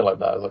 yeah, something like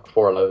that. It's like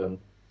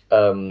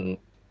 411.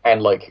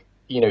 And like,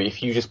 you know,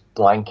 if you just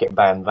blanket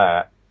ban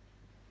that,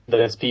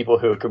 there's people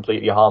who are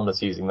completely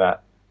harmless using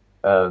that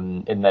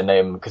in their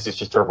name because it's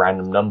just a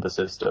random number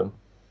system.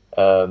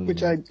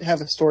 Which I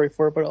have a story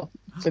for, but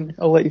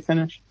I'll let you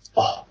finish.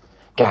 Oh,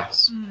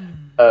 gas.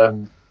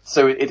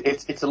 So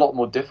it's a lot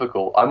more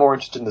difficult. I'm more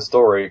interested in the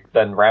story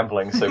than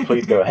rambling, so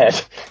please go ahead.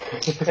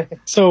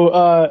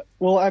 So,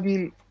 well, I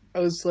mean, I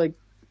was like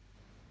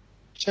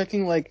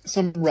checking like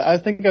I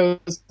think I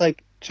was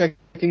like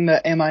checking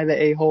the "Am I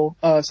the A-hole"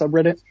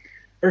 subreddit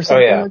or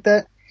something like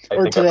that,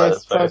 or Today I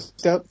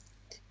Fucked Up,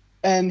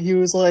 and he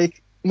was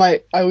like,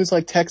 I was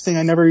like texting.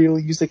 I never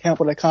really used the account,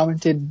 but I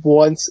commented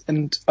once,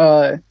 and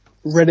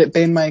Reddit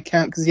banned my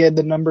account because he had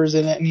the numbers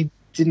in it, and he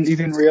didn't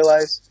even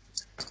realize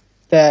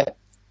that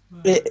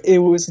it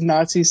was a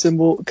Nazi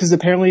symbol, because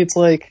apparently it's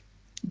like,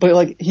 but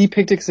like he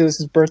picked it because it was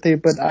his birthday,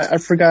 but I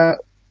forgot,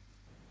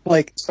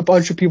 like a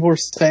bunch of people were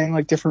saying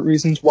like different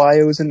reasons why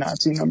it was a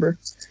Nazi number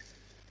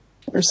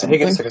or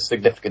something. I think it's like a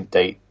significant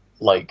date,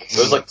 like it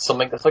was like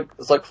something it's like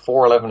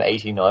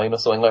 4/11/89 or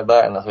something like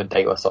that, and that's a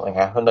date where something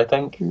happened, I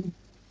think.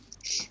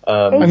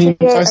 I think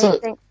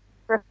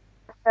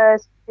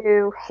refers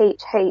to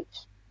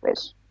HH, which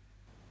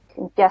you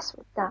can guess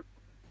what that.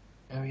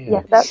 Oh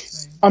Yeah,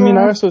 that's. I mean,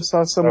 I also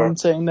saw someone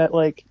saying that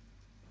like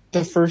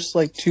the first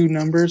like two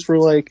numbers were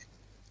like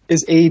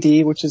is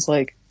AD, which is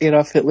like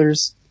Adolf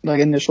Hitler's like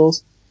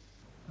initials.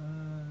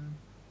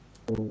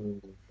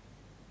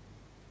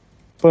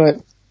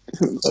 But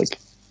like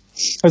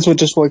that's what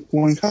just like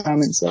one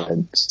comment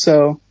said.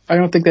 So I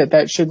don't think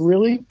that should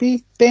really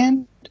be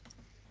banned.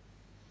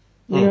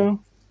 You know?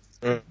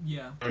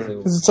 Yeah.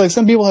 Because it's like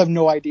some people have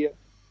no idea.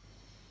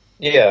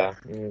 Yeah.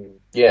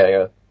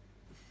 Yeah.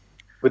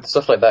 With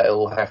stuff like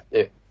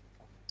that,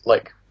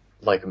 like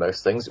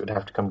most things, it would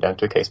have to come down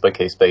to a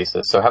case-by-case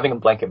basis. So having a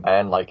blanket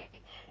ban, like,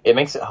 it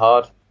makes it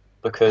hard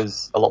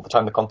because a lot of the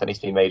time the content needs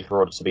to be made in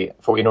order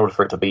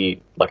for it to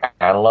be like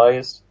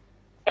analyzed,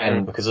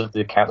 and because of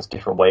the countless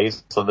different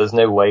ways, so there's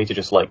no way to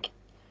just like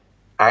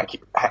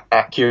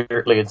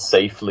accurately and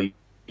safely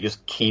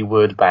just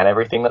keyword ban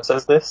everything that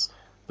says this,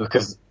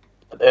 because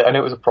I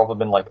know it was a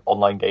problem in like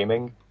online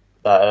gaming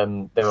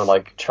that they were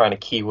like trying to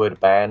keyword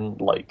ban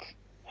like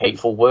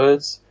hateful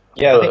words.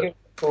 Yeah, I think it was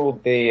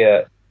called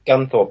the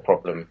Gunthorpe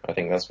problem. I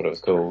think that's what it was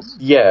called.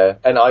 Yeah,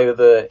 and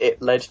either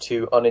it led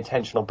to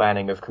unintentional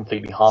banning of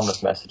completely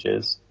harmless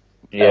messages,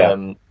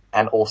 and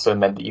also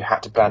meant that you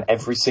had to ban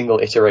every single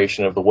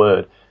iteration of the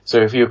word.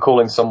 So if you were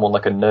calling someone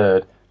like a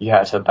nerd, you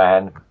had to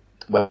ban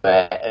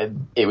where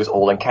it was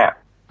all in caps.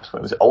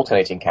 When it was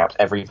alternating caps,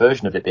 every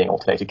version of it being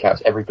alternating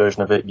caps, every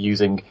version of it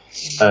using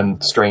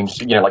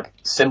strange, like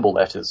symbol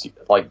letters,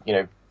 like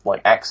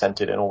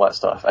accented and all that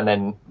stuff, and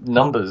then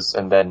numbers,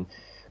 and then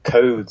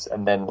codes,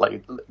 and then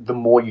like the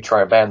more you try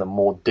to ban, the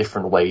more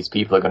different ways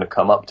people are going to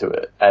come up to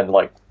it, and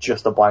like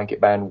just a blanket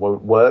ban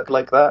won't work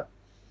like that.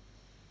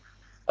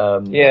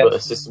 But a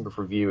system of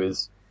review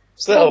is.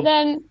 But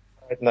then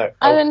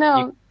I don't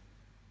know.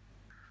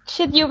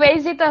 Should you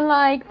base it on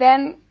like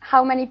then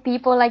how many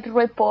people like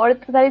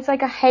report that it's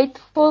like a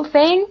hateful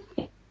thing?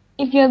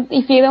 If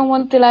you don't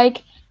want to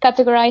like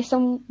categorize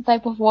some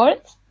type of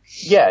words.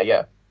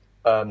 Yeah.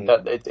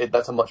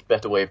 That's a much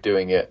better way of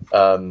doing it.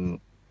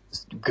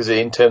 Because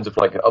in terms of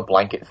like a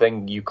blanket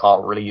thing, you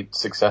can't really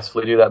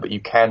successfully do that, but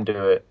you can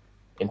do it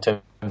in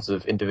terms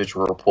of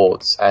individual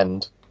reports,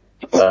 and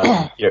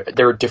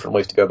there are different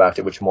ways to go about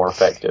it which are more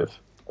effective,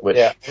 which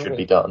should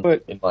be done,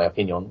 in my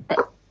opinion.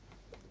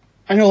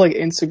 I know like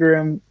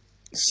Instagram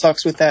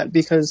sucks with that,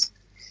 because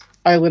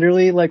I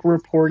literally like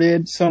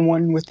reported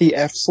someone with the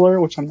F slur,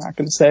 which I'm not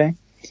going to say,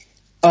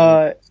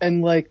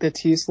 and like the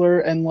T slur,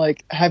 and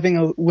like having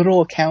a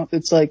little account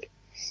that's like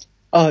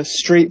a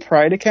straight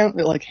pride account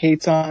that like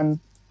hates on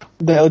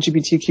the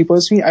LGBTQ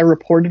plus me. I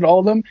reported all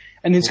of them,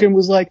 and Instagram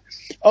was like,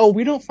 "Oh,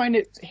 we don't find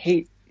it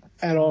hate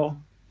at all.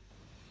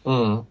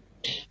 We're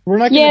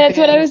not." That's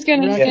what I was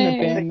going to say. We're not going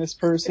to ban this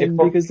person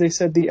because they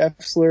said the F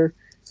slur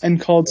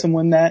and called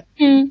someone that.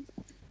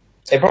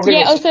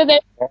 Also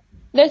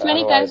there's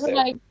many times where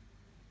like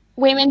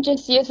women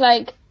just use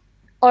like,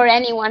 or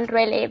anyone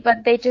really,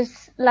 but they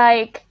just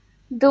like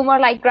do more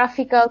like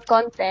graphical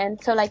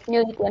content, so like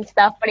nudity and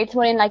stuff, but it's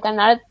more in like an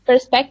art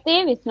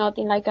perspective, it's not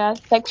in like a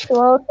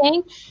sexual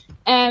thing,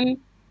 and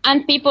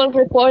people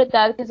report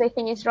that because they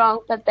think it's wrong,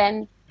 but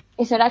then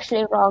it's not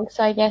actually wrong,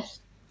 so I guess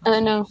I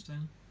don't know.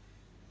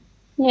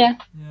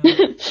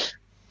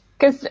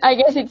 Because I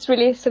guess it's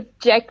really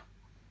subjective.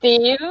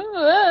 Because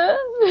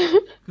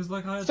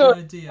like I had the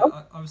idea,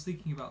 I was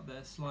thinking about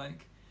this,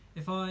 like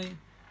if I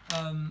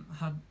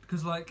had,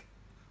 because like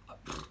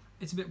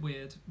it's a bit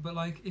weird, but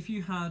like if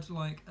you had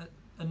like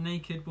a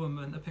naked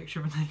woman, a picture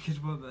of a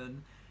naked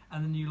woman,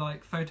 and then you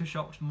like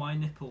photoshopped my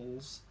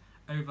nipples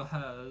over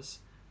hers,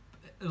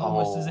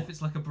 almost as if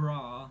it's like a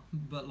bra,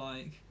 but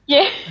like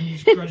and you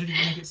just gradually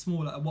make it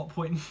smaller. At what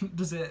point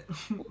does it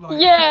like?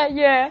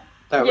 Yeah.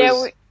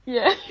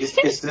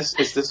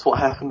 Is this what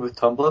happened with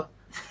Tumblr?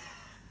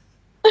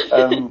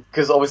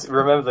 Because obviously,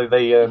 remember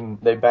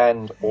they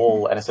banned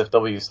all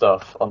NSFW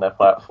stuff on their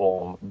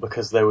platform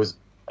because there was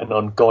an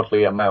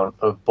ungodly amount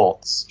of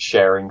bots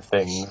sharing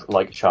things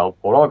like child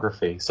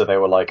pornography. So they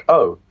were like,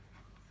 "Oh,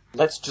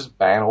 let's just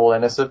ban all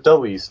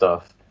NSFW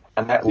stuff,"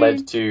 and that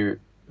led to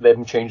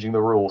them changing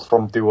the rules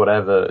from do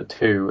whatever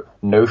to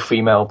no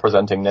female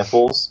presenting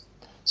nipples.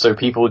 So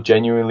people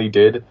genuinely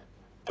did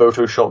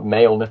Photoshop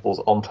male nipples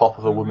on top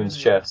of a woman's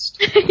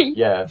chest.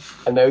 Yeah,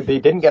 and they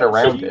didn't get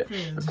around it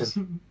because.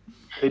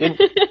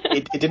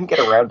 It didn't get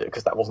around it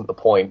because that wasn't the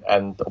point,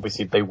 and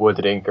obviously they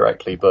worded it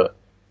incorrectly, but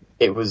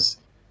it was,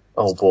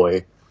 oh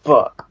boy.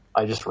 But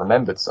I just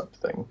remembered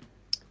something.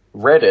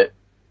 Reddit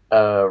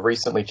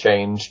recently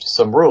changed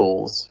some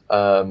rules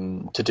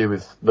to do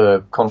with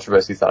the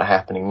controversies that are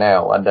happening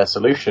now, and their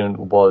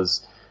solution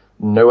was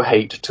no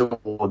hate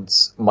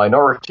towards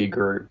minority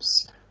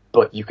groups,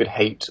 but you could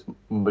hate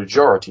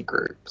majority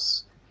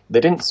groups. They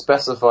didn't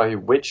specify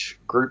which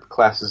group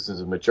classes as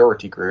a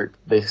majority group.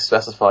 They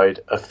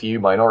specified a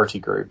few minority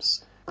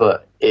groups,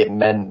 but it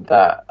meant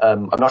that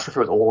I'm not sure if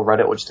it was all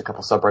Reddit or just a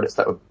couple subreddits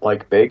that were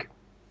like big,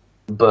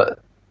 but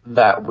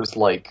that was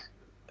like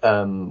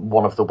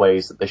one of the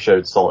ways that they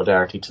showed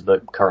solidarity to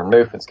the current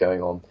movements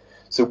going on.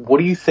 So, what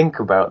do you think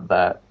about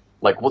that?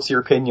 Like, what's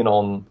your opinion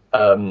on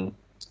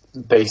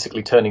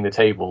basically turning the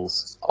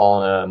tables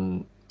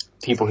on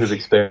people who've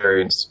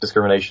experienced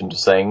discrimination,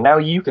 just saying now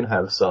you can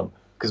have some?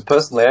 Because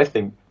personally, I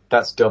think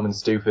that's dumb and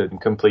stupid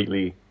and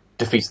completely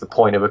defeats the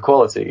point of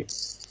equality.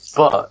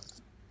 But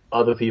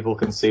other people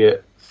can see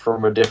it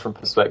from a different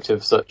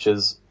perspective, such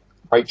as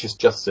righteous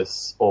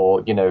justice,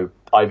 or, you know,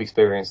 I've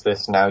experienced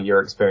this, now you're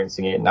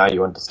experiencing it, now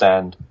you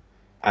understand,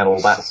 and all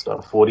that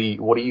stuff. What do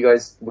you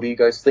guys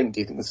think?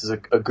 Do you think this is a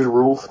good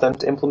rule for them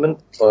to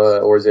implement,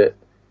 or is it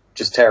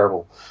just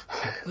terrible?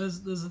 There's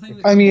a thing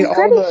that I mean,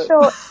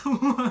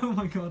 oh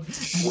my god,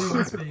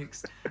 everyone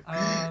speaks.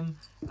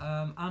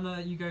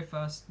 Anna, you go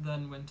first,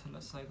 then Winter,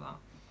 let's say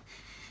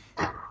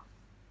that.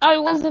 Oh,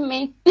 it wasn't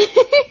me.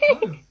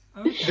 Oh,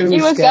 okay.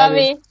 It was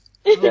Gabby.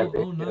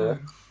 Oh no.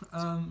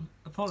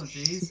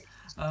 Apologies.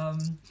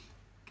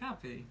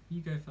 Gabby,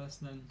 you go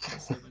first, then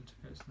let's say Winter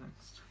goes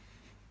next.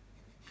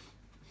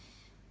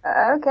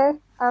 Okay.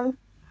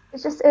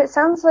 It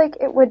sounds like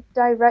it would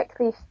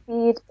directly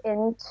feed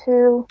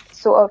into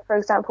sort of, for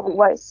example,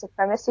 white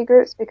supremacy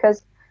groups,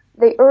 because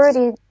they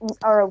already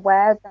are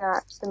aware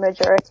that the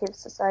majority of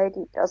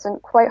society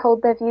doesn't quite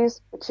hold their views,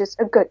 which is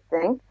a good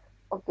thing,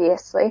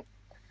 obviously.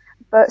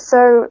 But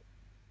so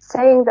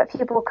saying that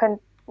people can,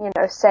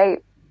 say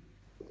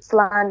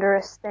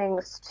slanderous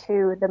things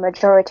to the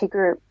majority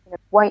group,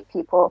 white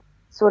people,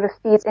 sort of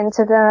feeds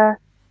into the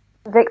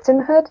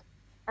victimhood.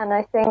 And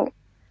I think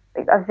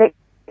a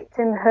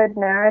victimhood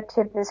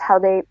narrative is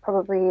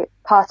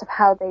part of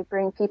how they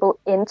bring people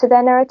into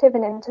their narrative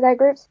and into their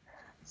groups.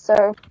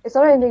 So it's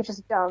not only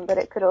just dumb, but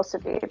it could also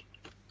be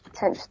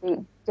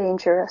potentially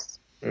dangerous.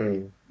 That's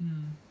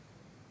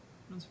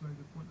a very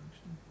good point,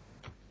 actually.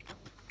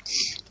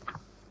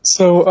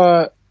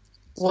 So,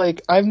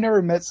 I've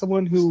never met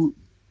someone who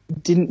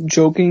didn't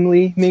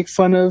jokingly make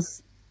fun of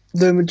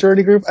the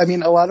majority group. I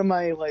mean, a lot of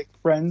my,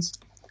 friends,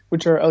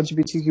 which are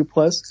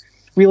LGBTQ+,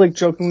 we,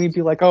 jokingly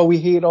be like, oh, we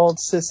hate all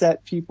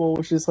cishet people,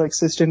 which is,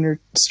 cisgender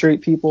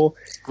straight people.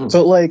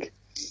 But,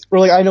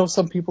 I know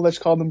some people that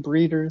call them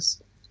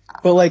breeders.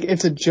 But,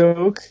 it's a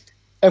joke,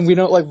 and we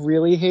don't,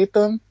 really hate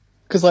them,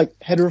 because,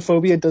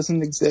 heterophobia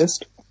doesn't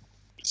exist.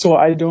 So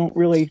I don't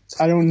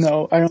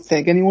know. I don't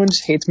think anyone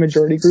just hates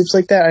majority groups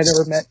like that. I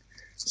never met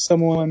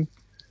someone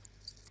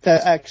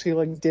that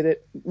actually, did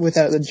it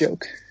without the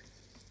joke.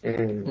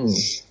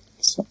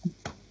 So.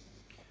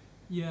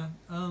 Yeah,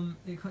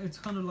 it's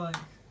kind of like,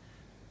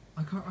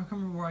 I can't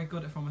remember where I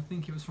got it from. I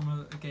think it was from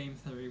a game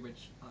theory,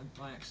 which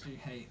I actually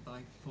hate.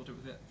 I thought it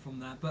was it from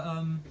there. But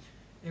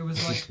it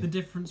was the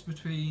difference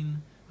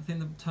between, I think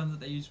the term that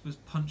they used was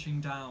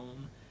punching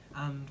down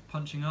and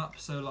punching up.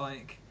 So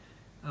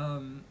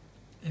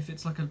if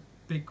it's a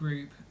big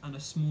group and a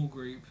small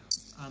group,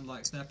 and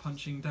they're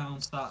punching down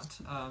to that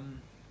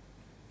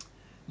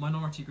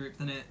minority group,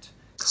 then it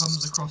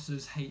comes across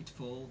as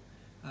hateful.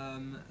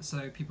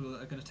 So people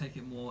are going to take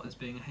it more as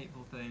being a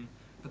hateful thing.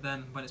 But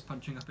then when it's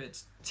punching up,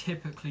 it's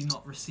typically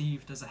not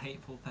received as a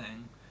hateful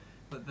thing.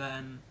 But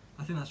then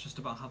I think that's just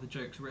about how the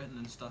joke's written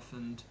and stuff,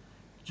 and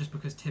just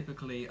because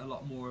typically a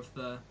lot more of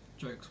the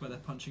jokes where they're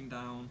punching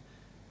down,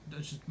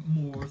 just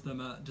more of them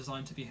are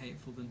designed to be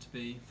hateful than to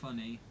be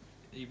funny,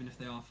 even if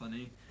they are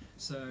funny.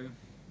 So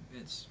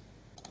it's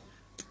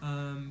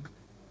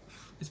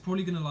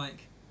probably gonna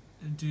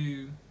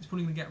it's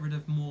probably gonna get rid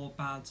of more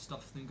bad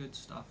stuff than good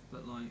stuff,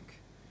 but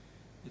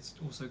it's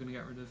also gonna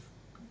get rid of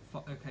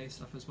okay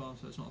stuff as well.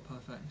 So it's not a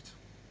perfect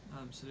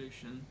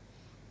solution.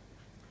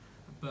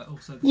 but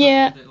also the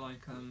fact that it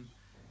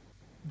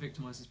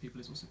victimizes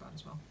people is also bad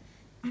as well.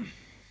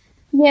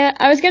 Yeah,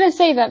 I was gonna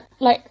say that,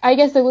 I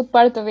guess the good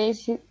part of it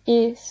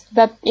is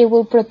that it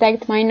will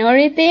protect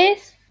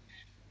minorities,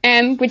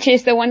 which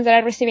is the ones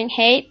that are receiving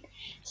hate.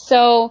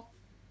 So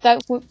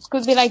that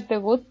could be the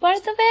good part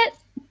of it.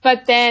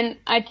 But then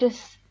I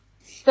just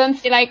don't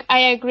see, I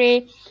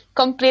agree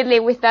completely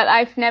with that.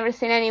 I've never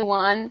seen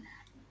anyone,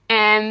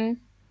 actively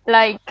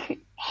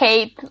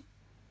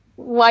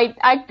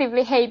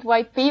hate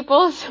white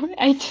people. So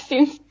it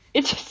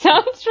just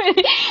sounds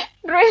really,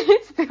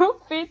 really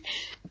stupid.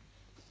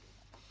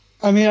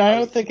 I mean, I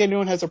don't think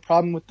anyone has a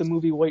problem with the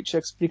movie White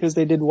Chicks because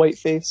they did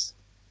whiteface.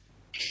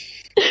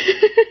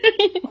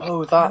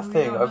 Oh, that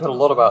thing. I've heard a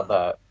lot about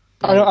that.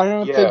 I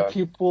don't think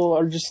people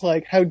are just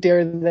how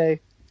dare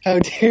they? How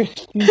dare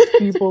these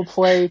people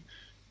play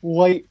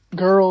white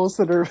girls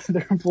that are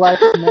black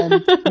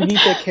men? We need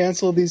to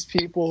cancel these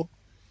people.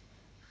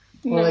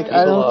 No. I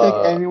don't think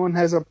anyone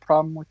has a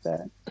problem with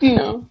that.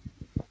 No.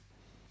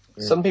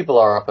 Some people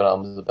are up in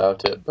arms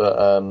about it,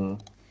 but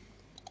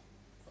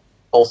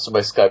also my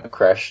Skype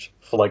crashed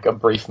for a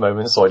brief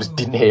moment, so I just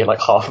didn't hear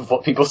half of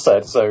what people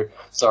said. So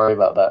sorry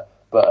about that.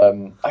 But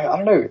I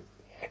don't know.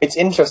 It's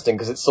interesting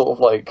because it's sort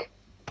of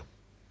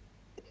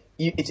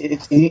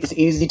it's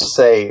easy to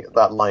say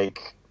that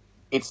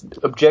it's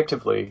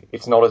objectively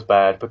it's not as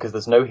bad because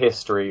there's no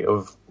history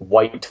of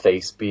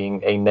whiteface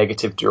being a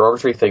negative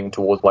derogatory thing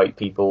towards white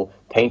people,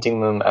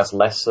 painting them as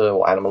lesser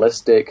or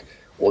animalistic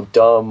or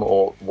dumb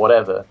or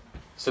whatever.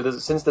 So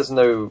since there's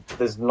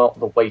not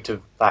the weight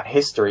of that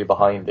history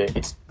behind it,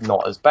 it's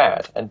not as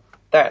bad. And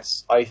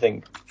that's, I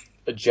think,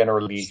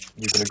 generally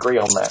you can agree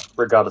on that,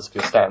 regardless of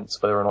your stance,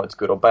 whether or not it's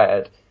good or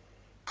bad.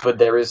 But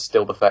there is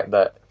still the fact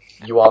that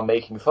you are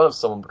making fun of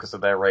someone because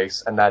of their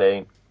race, and that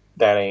ain't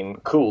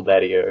cool,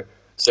 daddy-o.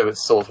 So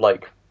it's sort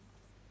of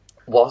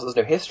whilst there's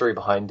no history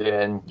behind it,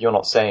 and you're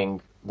not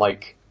saying,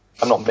 I'm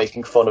not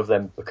making fun of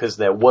them because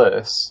they're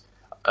worse,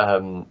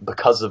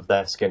 because of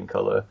their skin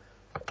colour,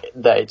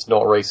 that it's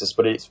not racist,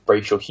 but it's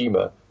racial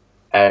humour.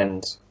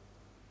 And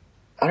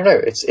I don't know,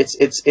 it's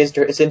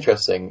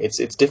interesting.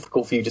 It's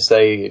difficult for you to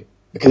say,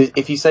 because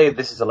if you say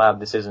this is allowed,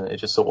 this isn't, it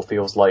just sort of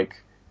feels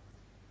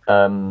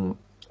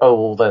oh,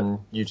 well then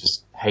you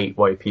just hate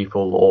white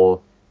people,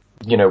 or,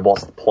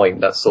 what's the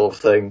point, that sort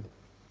of thing.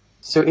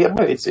 So, yeah,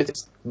 no,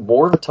 it's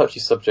more of a touchy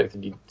subject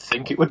than you'd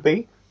think it would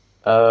be.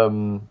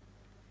 I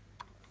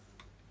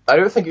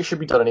don't think it should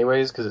be done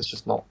anyways, because it's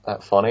just not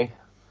that funny.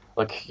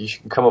 You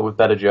should come up with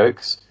better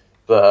jokes,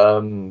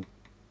 but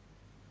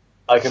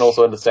I can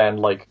also understand,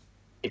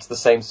 it's the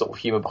same sort of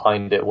humour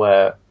behind it,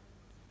 where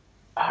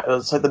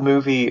it's the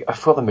movie, I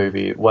forgot the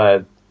movie,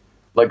 where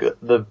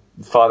the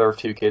father of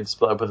two kids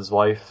split up with his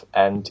wife,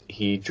 and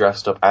he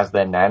dressed up as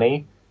their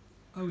nanny.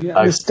 Oh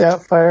yeah, Miss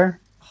Doubtfire.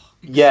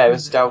 Yeah,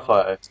 Miss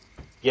Doubtfire.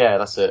 Yeah,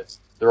 that's it.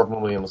 The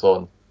Robin Williams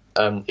one.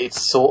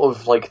 It's sort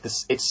of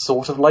this. It's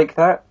sort of like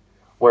that,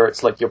 where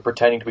it's you're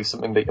pretending to be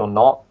something that you're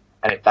not,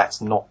 and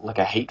that's not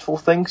a hateful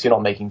thing, because you're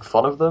not making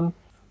fun of them.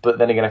 But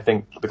then again, I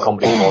think the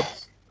comedy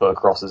plot put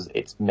across is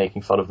it's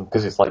making fun of them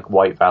because it's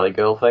white Valley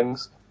Girl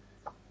things.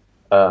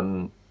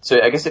 So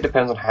I guess it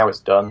depends on how it's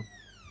done.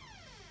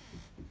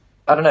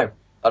 I don't know.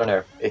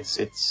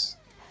 It's.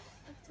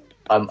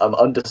 I'm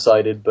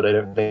undecided, but I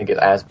don't think it's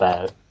as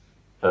bad,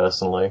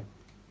 personally.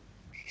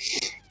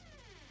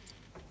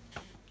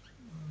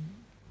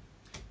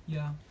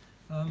 Yeah,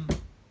 I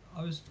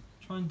was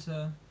trying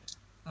to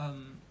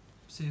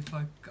see if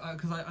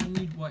because I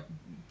knew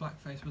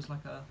blackface was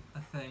a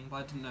thing, but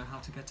I didn't know how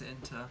to get it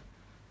into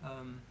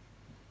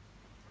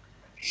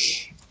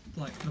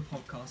the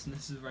podcast, and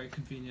this is a very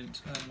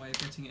convenient way of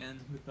getting it in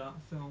with that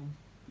film.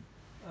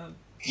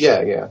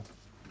 Yeah.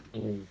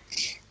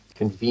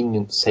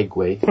 Convenient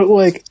segue. But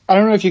I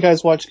don't know if you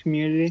guys watch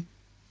Community.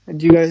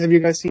 Have you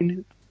guys seen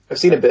it? I've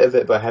seen a bit of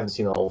it, but I haven't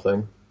seen the whole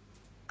thing.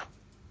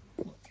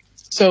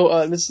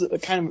 So this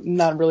is kind of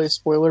not really a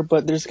spoiler,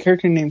 but there's a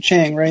character named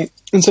Chang, right?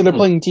 And so they're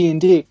playing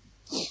D&D,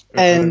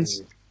 and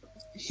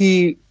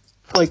he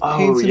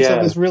paints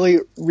himself as really,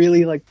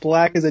 really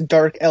black as a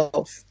dark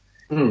elf.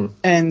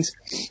 And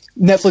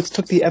Netflix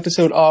took the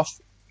episode off,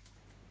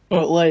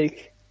 but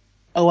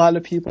a lot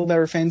of people that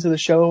were fans of the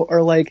show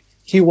are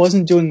he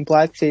wasn't doing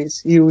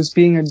blackface, he was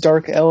being a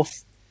dark elf,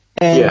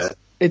 and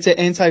it's an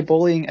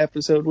anti-bullying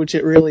episode, which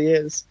it really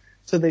is.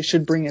 So they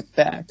should bring it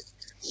back.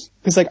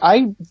 Because,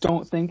 I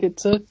don't think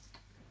it's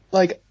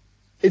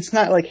it's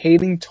not,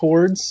 hating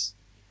towards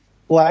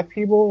black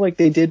people like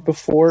they did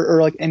before,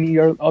 or, any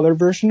other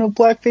version of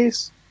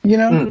blackface, you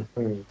know?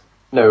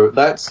 No,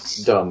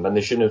 that's dumb, and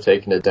they shouldn't have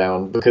taken it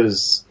down,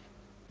 because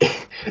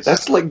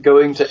that's like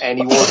going to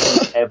anyone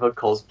who's ever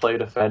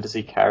cosplayed a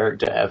fantasy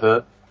character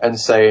ever, and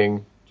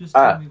saying,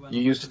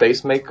 you used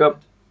face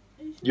makeup?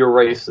 You're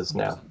racist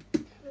now.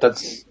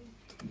 That's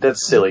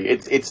silly.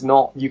 It's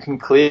not. You can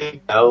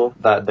clearly tell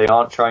that they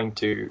aren't trying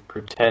to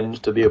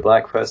pretend to be a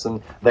black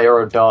person. They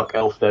are a dark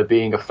elf. They're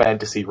being a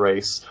fantasy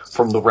race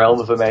from the realm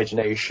of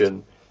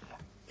imagination.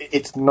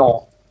 It's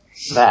not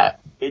that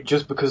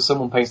just because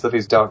someone paints their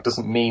face dark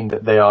doesn't mean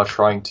that they are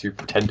trying to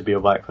pretend to be a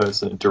black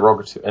person and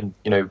derogative and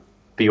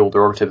be all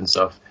derogative and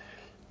stuff.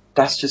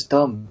 That's just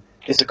dumb.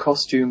 It's a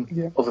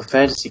costume of a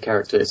fantasy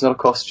character. It's not a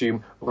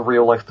costume of a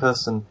real life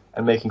person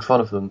and making fun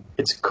of them.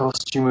 It's a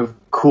costume of a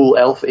cool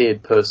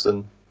elf-eared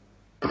person,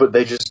 but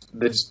they're just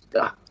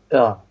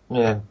dumb.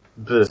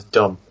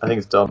 I think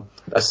it's dumb.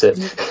 That's it.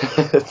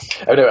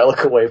 I have no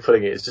eloquent way of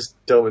putting it. It's just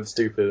dumb and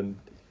stupid.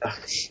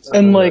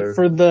 And like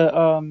for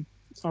the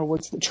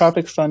what's the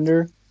Tropic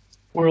Thunder,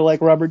 where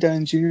like Robert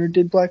Downey Jr.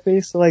 did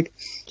blackface, like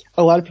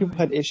a lot of people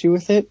had issue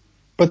with it.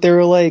 But they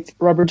were like,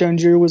 Robert Downey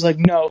Jr. was like,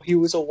 no, he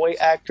was a white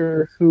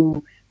actor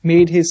who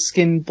made his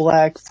skin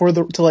black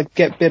to like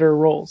get better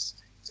roles.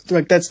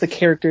 Like that's the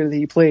character that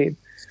he played,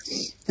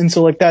 and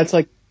so like that's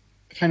like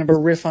kind of a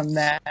riff on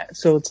that.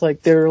 So it's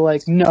like they're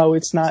like, no,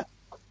 it's not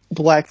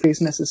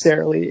blackface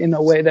necessarily in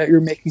a way that you're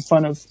making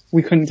fun of.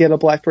 We couldn't get a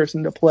black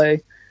person to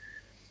play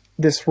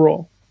this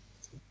role.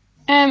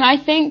 I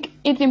think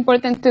it's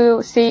important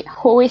to see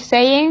who is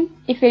saying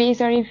if it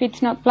is or if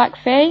it's not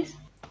blackface.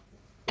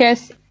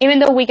 Because even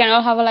though we can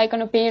all have like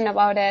an opinion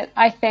about it,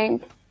 I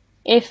think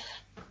if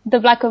the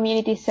black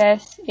community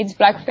says it's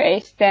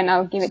blackface, then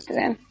I'll give it to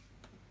them.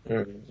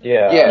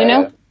 Yeah. You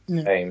know?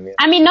 Same, yeah.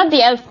 I mean, not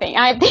the elf thing.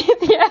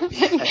 The elf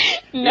thing.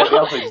 No, the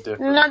elf thing's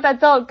different. Not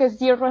at all,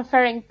 because you're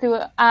referring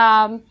to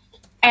a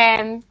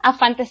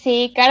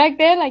fantasy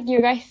character, like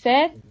you guys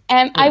said.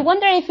 I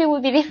wonder if it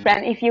would be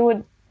different if you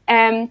would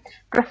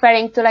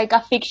referring to like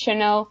a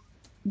fictional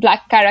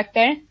black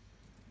character.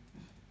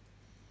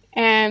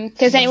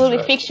 Because then it will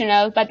be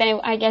fictional, but then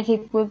I guess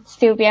it would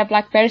still be a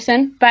black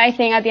person. But I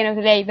think at the end of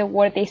the day, the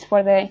word is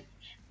for the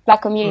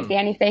black community,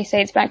 and if they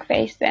say it's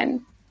blackface,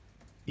 then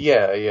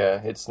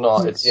it's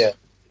not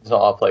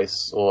our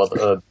place or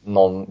the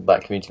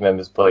non-black community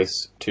members'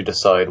 place to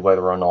decide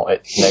whether or not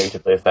it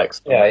negatively affects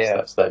them.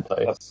 That's their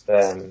place.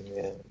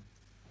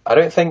 I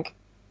don't think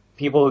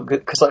people,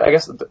 because like, I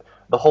guess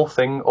the whole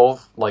thing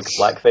of like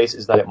blackface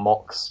is that it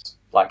mocks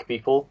black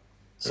people.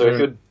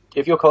 So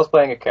if you're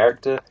cosplaying a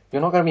character,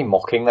 you're not going to be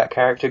mocking that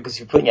character because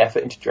you're putting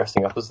effort into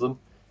dressing up as them.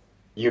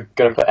 You're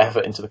going to put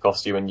effort into the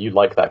costume and you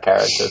like that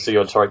character, so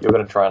you're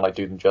going to try and like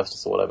do them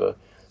justice or whatever.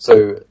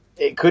 So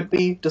it could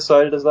be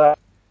decided as that.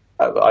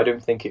 I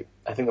don't think it.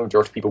 I think the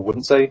majority of people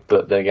wouldn't say,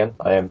 but then again,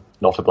 I am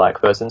not a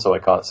black person, so I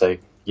can't say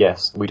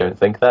yes. We don't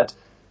think that.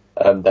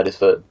 That is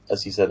for,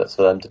 as you said, that's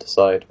for them to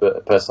decide.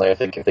 But personally, I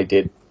think if they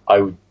did,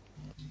 I'd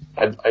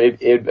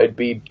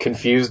be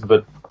confused,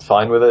 but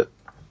fine with it.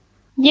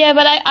 Yeah,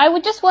 but I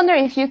would just wonder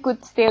if you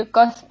could still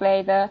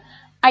cosplay the.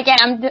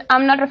 Again,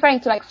 I'm not referring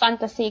to like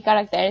fantasy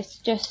characters,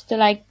 just to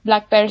like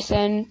black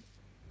person.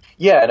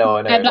 Yeah, I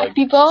know. Black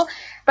people,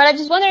 but I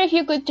just wonder if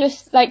you could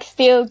just like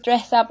still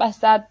dress up as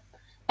that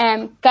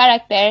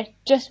character,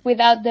 just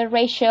without the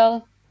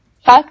racial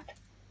fact,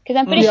 because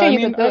I'm pretty sure you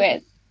could do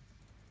it.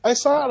 I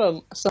saw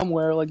it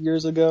somewhere like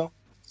years ago,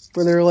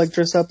 where they were like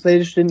dressed up. They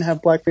just didn't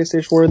have blackface. They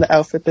just wore the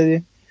outfit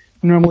they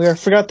normally wear. I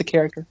forgot the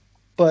character,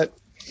 but.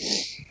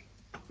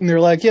 And they were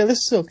like, yeah, this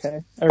is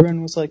okay.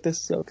 Everyone was like,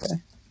 this is okay.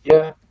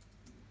 Yeah.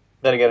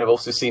 Then again, I've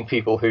also seen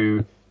people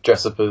who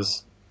dress up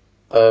as...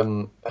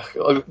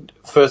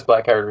 first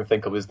black character I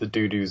think of is the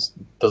dude who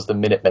does the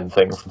Minutemen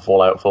thing from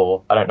Fallout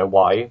 4. I don't know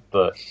why,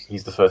 but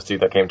he's the first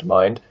dude that came to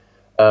mind.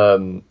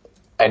 And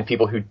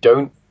people who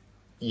don't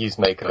use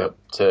makeup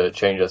to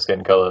change their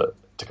skin colour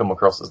to come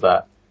across as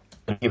that.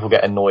 And people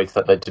get annoyed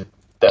that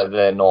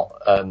they're not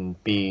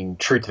being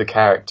true to the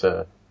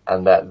character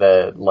and that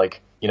they're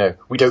like...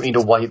 we don't need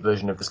a white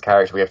version of this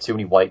character. We have too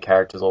many white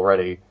characters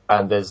already.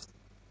 And there's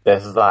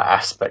that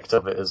aspect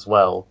of it as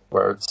well,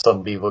 where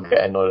some people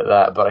get annoyed at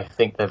that. But I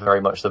think they're very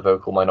much the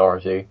vocal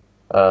minority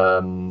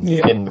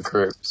in the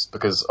groups,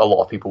 because a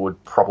lot of people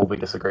would probably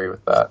disagree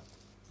with that.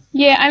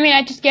 Yeah, I mean,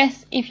 I just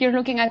guess if you're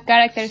looking at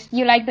characters,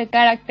 you like the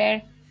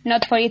character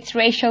not for its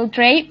racial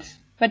traits,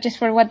 but just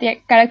for what the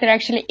character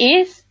actually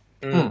is.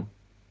 No,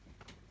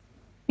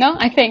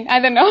 I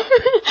don't know.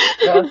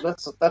 Yeah,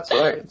 that's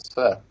right. It's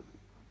fair.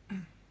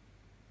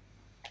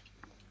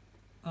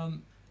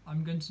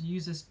 I'm going to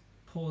use this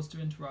pause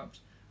to interrupt.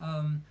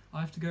 I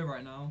have to go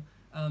right now.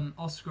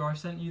 Oscar, I've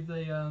sent you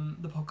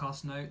the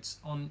podcast notes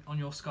on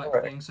your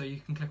Skype thing, so you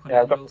can click on it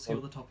and you'll see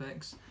all the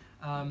topics.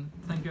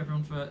 Thank you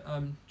everyone for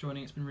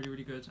joining. It's been really,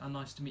 really good and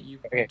nice to meet you,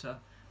 Peter.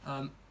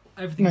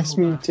 Everything's nice to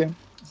meet you too.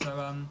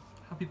 So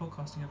happy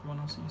podcasting, everyone.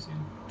 I'll see you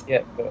soon.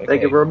 Yeah. Okay.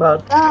 Thank you very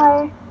much.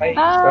 Bye. Bye.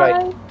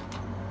 Bye.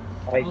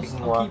 Bye. I'll keep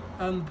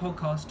the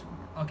podcast.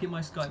 I'll keep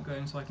my Skype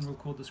going so I can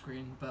record the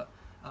screen. But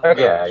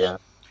okay. Yeah.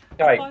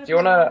 Guy, do you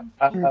wanna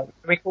can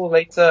we call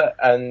later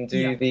and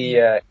do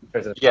the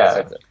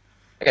Yeah.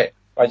 Okay.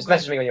 Right, just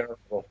message me when you're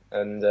available.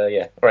 And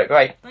yeah. Alright,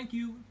 bye. Thank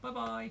you.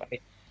 Bye.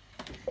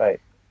 Bye.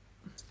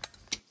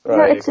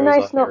 Right, it's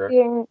nice not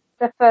being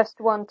the first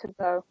one to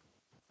go.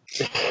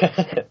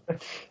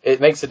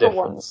 It makes a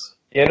difference.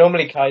 Yeah,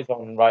 normally Kai's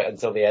on right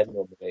until the end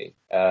normally.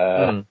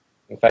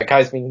 In fact,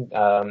 Kai's been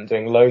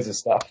doing loads of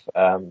stuff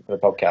for the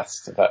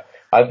podcast. In fact,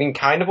 I've been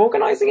kind of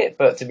organising it,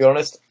 but to be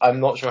honest, I'm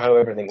not sure how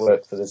everything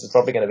works, so this is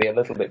probably going to be a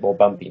little bit more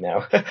bumpy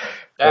now.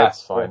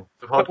 That's fine.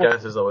 The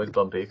podcast is always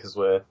bumpy because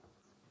we're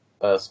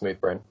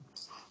smooth brain.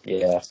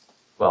 Yeah.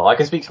 Well, I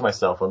can speak for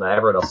myself on that.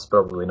 Everyone else is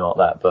probably not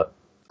that, but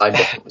I'm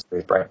definitely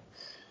smooth brain.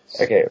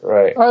 Okay,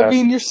 right. I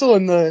mean, you're still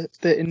in the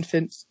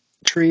infant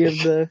tree of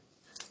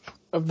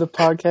the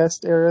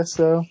podcast era,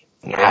 so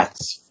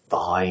That's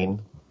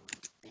fine.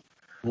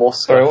 More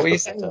Sorry, what were you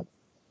saying?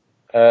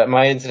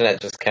 My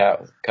internet just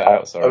cut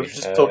out, sorry. I was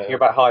just talking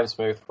about how I'm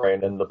smooth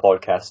brain and the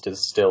podcast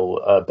is still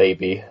a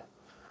baby.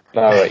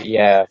 Oh, right,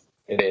 yeah,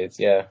 it is,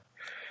 yeah.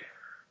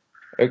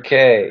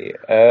 Okay,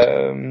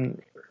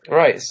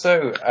 right,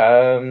 so,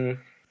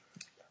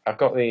 I've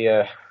got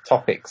the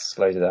topics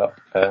loaded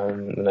up,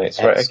 the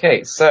notes. Right,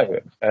 okay, so,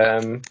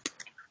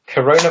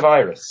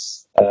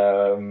 coronavirus,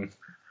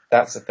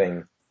 that's a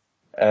thing.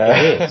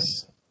 It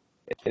is.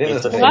 It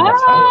is a thing.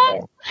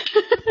 What?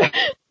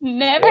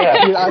 Never.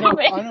 Yeah. Dude,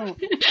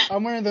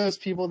 I'm one of those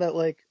people that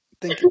like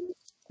think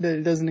that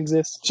it doesn't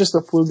exist. Just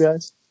the flu,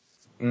 guys.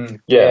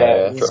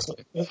 Yeah,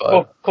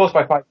 caused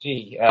by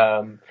 5G.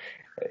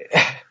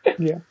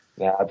 Yeah.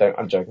 Nah,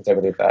 I'm joking. Don't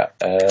believe that.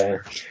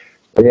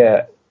 But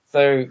yeah.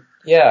 So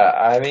yeah,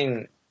 I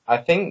mean, I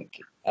think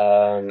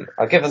I'll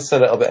give us a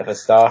little bit of a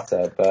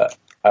starter. But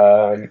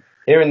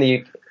here in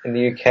the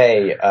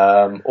UK,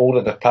 all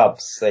of the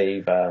pubs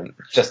they've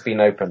just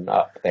been opened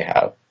up. They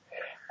have.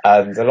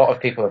 And a lot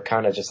of people have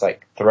kind of just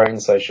like thrown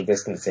social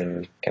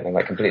distancing kind of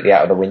like completely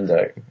out of the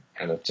window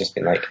and have just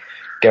been like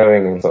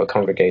going and sort of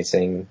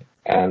congregating.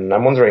 And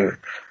I'm wondering,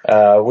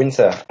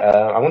 Winter,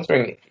 I'm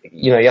wondering,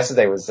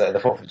 yesterday was the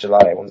 4th of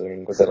July. I'm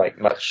wondering, was there like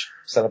much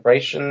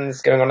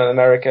celebrations going on in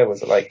America?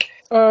 Was it like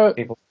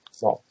people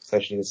not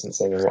socially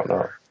distancing and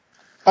whatnot?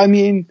 I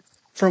mean,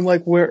 from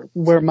like where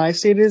my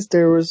state is,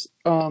 there was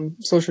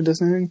social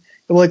distancing.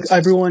 Like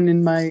everyone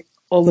in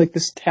all like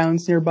this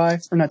towns nearby,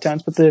 or not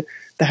towns, but the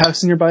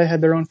house nearby had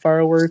their own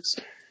fireworks.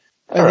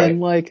 And then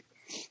like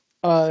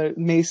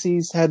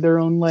Macy's had their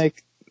own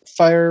like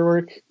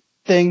firework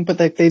thing, but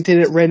like they did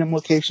it at random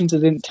locations. They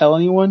didn't tell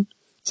anyone,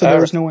 so there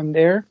was no one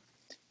there.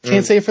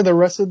 Can't say for the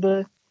rest of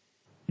the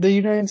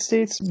United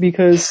States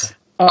because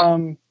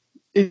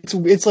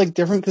it's like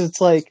different because it's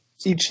like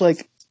each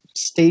like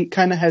state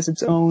kind of has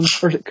its own,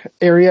 or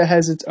area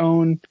has its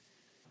own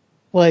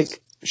like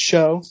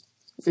show.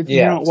 You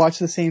don't watch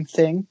the same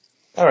thing.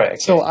 All right. Okay.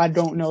 So I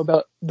don't know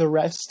about the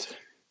rest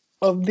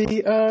of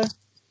the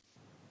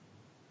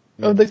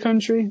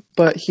country,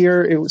 but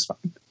here it was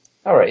fine.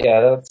 All right,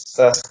 yeah,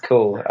 that's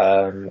cool.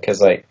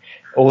 Because like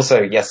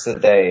also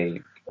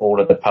yesterday, all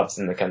of the pubs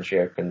in the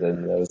country opened,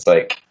 and there was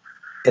like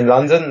in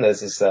London, there's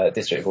this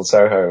district called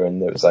Soho,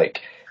 and there was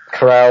like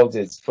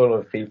crowded, full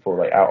of people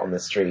like out on the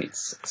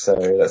streets. So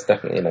that's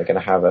definitely going to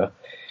have a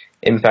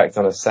impact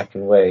on a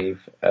second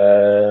wave.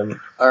 I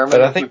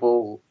remember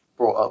people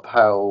brought up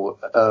how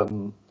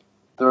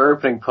they're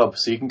opening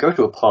pubs, so you can go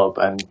to a pub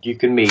and you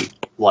can meet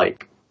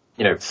like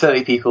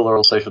 30 people are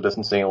all social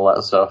distancing and all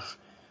that stuff.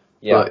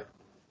 Yeah. But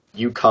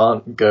you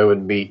can't go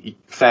and meet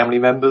family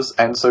members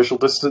and social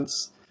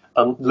distance.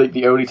 Like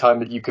the only time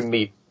that you can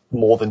meet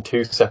more than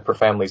 2 separate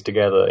families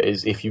together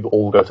is if you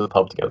all go to the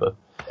pub together.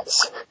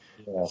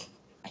 Yeah.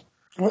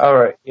 All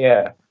right.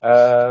 Yeah.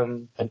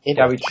 An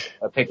image,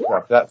 a picture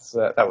up.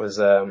 That was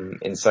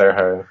in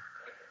Soho,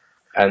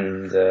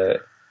 and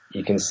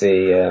you can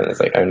see there's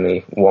like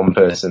only one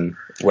person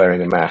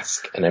wearing a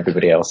mask, and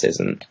everybody else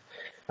isn't.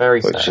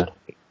 Very sad.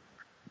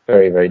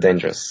 Very, very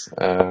dangerous.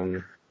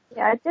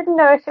 Yeah, I didn't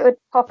know if it would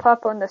pop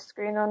up on the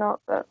screen or not,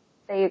 but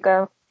there you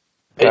go.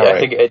 I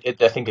think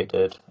it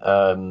did.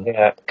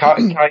 Yeah,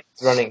 Kai's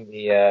running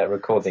the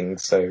recording,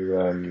 so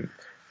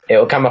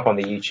it'll come up on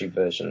the YouTube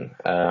version.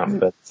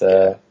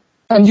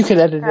 And you could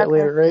edit it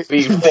later, right?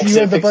 Fix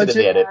it in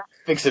the edit.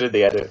 Fix it in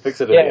the edit.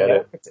 Fix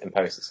it in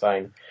post. It's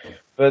fine.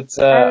 But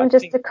I'm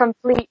just a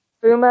complete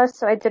boomer,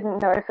 so I didn't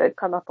know if it would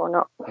come up or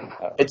not.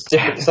 It's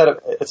different.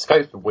 It's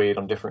kind of weird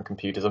on different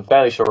computers. I'm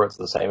fairly sure it's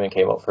the same and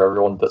came up for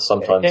everyone, but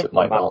sometimes it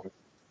might not.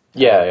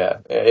 Yeah.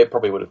 It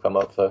probably would have come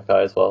up for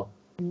Kai as well.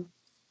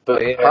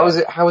 But how is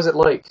it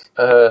like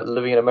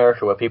living in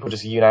America where people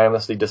just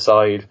unanimously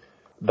decide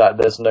that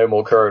there's no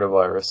more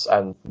coronavirus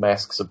and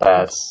masks are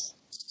bad?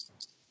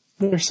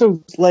 They're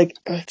so like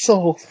it's the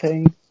whole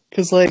thing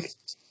because like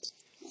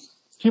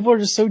people are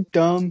just so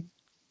dumb,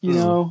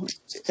 know.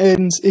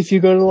 And if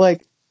you go to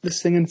like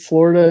this thing in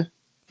Florida,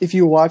 if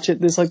you watch it,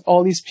 there's like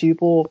all these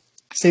people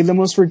say the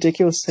most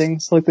ridiculous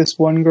things. Like this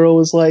one girl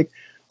was like,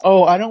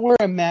 "Oh, I don't wear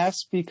a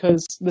mask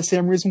because the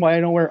same reason why I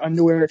don't wear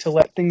underwear to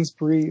let things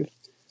breathe."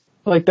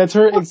 Like that's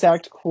her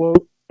exact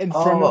quote in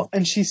front of,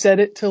 and she said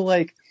it to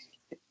like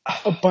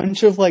a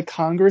bunch of like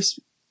Congress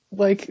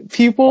like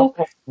people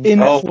in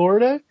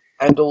Florida,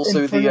 and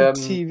also the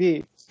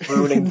TV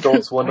ruining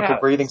God's wonderful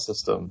breathing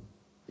system.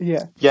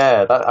 Yeah,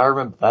 I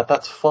remember that.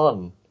 That's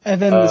fun.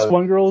 And then this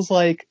one girl's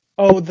like,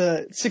 "Oh,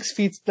 the 6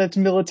 feet, that's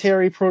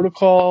military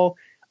protocol.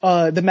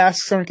 The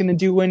masks aren't going to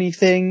do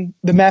anything.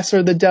 The masks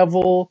are the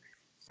devil."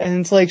 And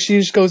it's like, she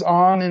just goes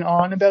on and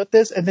on about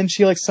this, and then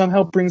she like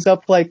somehow brings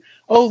up like,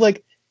 oh,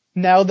 like,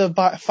 now the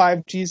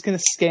 5G is gonna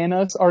scan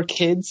us, our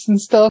kids and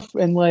stuff,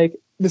 and like,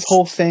 this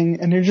whole thing,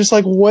 and you're just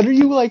like, what are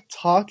you like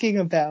talking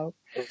about?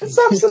 It's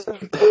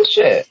absolute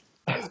bullshit.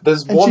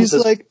 There's And one, she's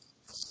there's, like,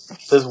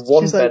 there's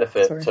one she's like-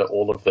 benefit sorry. to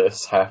all of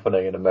this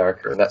happening in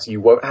America, and that's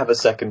you won't have a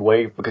second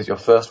wave because your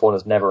first one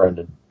has never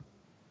ended.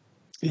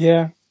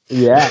 yeah.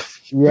 Yeah,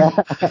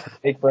 yeah.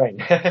 Big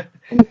brain. I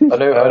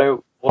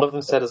know. One of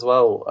them said as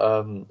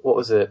well. What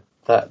was it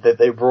that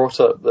they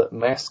brought up that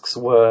masks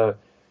were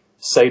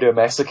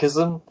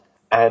sadomasochism,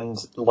 and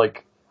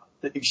like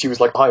she was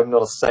like, "I am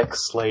not a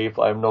sex slave.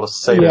 I am not a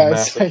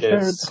Yes, I heard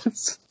sadomasochist,"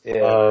 this.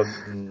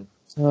 and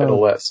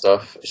all that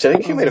stuff. I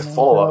think she made a Oh my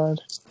follow up. God.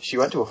 She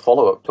went to a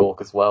follow up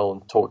talk as well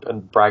and talked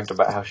and bragged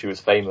about how she was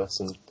famous,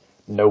 and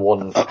no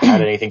one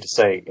had anything to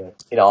say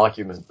in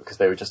argument because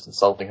they were just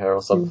insulting her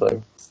or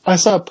something. I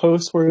saw a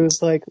post where it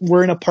was like,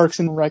 we're in a Parks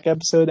and Rec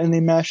episode, and they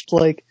mashed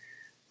like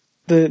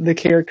the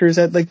characters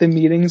at like the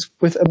meetings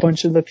with a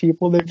bunch of the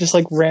people. They're just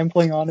like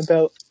rambling on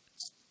about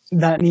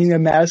not needing a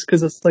mask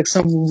because it's like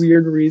some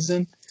weird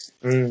reason.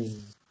 I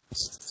mean,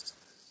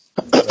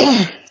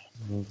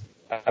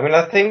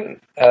 I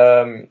think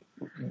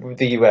with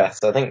the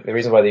US, I think the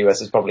reason why the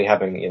US is probably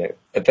having,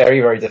 a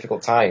very, very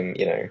difficult time,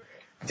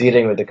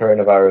 dealing with the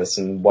coronavirus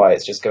and why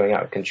it's just going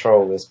out of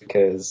control is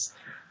because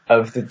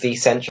of the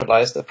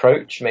decentralized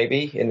approach,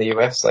 maybe, in the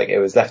US. Like, it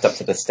was left up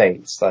to the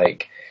states.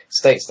 Like,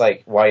 states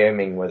like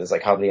Wyoming, where there's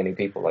like hardly any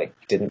people, like,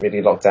 didn't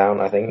really lock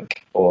down, I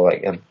think. Or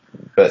like,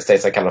 but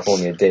states like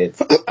California did.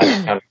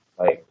 And kind of,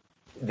 like,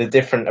 the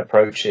different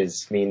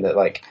approaches mean that,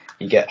 like,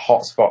 you get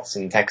hot spots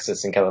in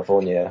Texas and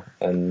California,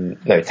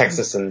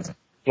 Texas and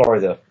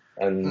Florida.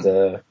 And,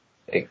 I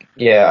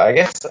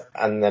guess,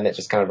 and then it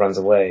just kind of runs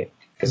away.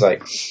 Because,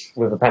 like,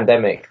 with a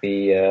pandemic,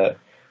 to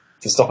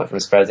stop it from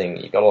spreading,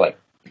 you gotta, like,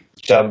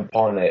 jump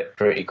on it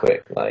pretty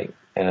quick, like,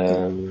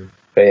 but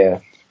yeah,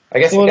 I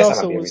guess that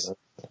might be a reason.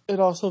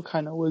 It also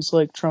kind of was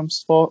like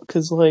Trump's fault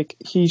because like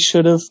he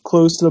should have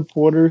closed the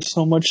border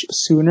so much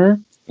sooner.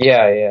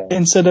 Yeah.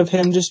 Instead of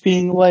him just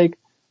being like,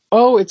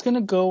 "Oh, it's gonna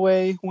go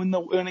away when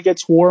it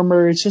gets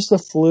warmer. It's just the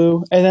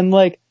flu," and then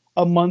like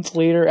a month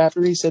later,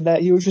 after he said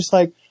that, he was just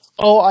like,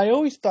 "Oh, I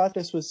always thought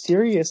this was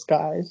serious,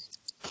 guys."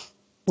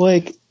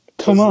 Like,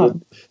 come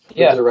on.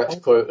 The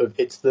direct quote of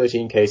it's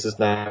 13 cases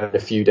now, in a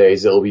few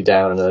days it'll be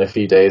down, and then a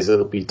few days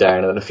it'll be down,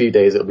 and then a few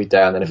days it'll be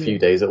down, and then a few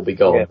days it'll be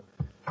gone.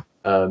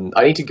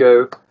 I need to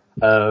go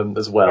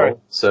as well,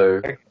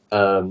 so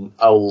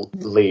I'll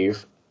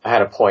leave. I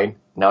had a point,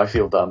 now I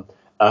feel dumb.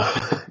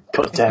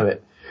 God damn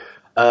it.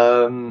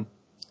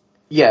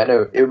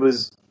 It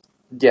was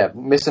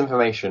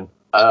misinformation.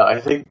 I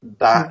think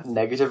that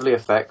negatively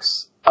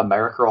affects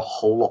America a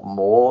whole lot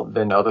more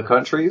than other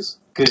countries,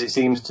 because it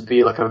seems to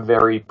be like a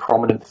very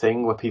prominent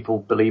thing where people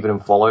believe in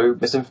and follow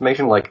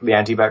misinformation, like the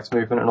anti-vax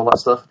movement and all that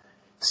stuff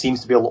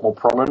seems to be a lot more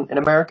prominent in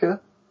America,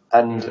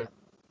 and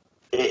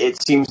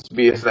it seems to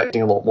be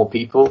affecting a lot more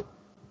people.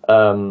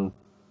 So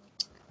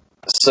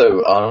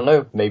I don't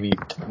know, maybe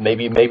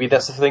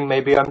that's the thing,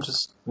 maybe I'm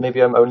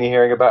only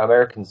hearing about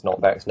Americans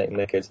not vaccinating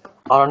their kids.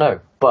 I don't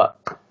know, but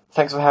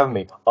thanks for having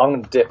me. I'm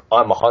gonna dip.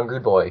 I'm a hungry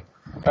boy.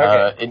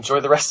 Okay. Enjoy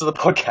the rest of the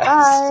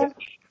podcast.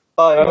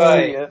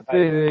 Bye.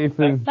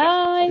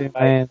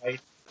 Bye.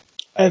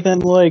 And then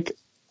like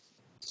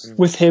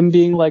with him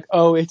being like,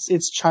 "Oh,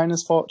 it's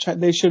China's fault.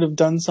 They should have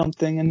done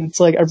something," and it's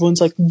like everyone's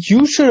like,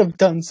 "You should have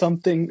done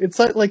something." It's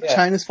like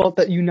China's fault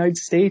that United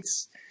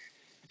States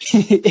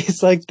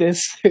is like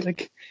this.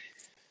 Like,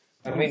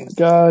 I mean,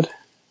 God.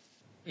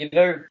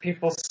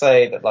 People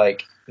say that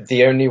like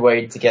the only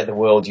way to get the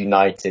world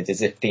united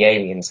is if the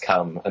aliens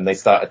come and they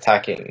start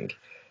attacking.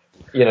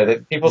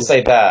 That people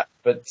say that,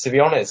 but to be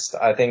honest,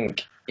 I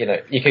think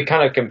you could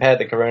kind of compare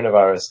the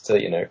coronavirus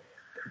to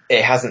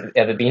it hasn't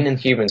ever been in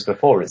humans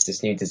before. It's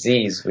this new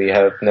disease. We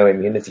have no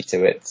immunity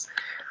to it.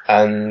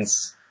 And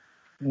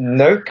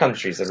no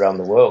countries around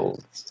the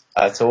world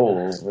at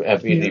all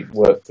have really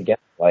worked together.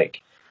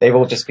 Like, they've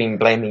all just been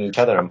blaming each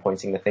other and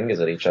pointing the fingers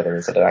at each other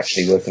instead of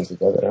actually working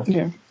together.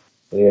 Yeah.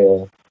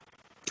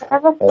 I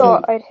never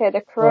thought I'd hear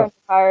the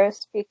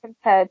coronavirus be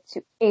compared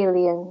to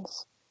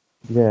aliens.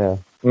 Yeah.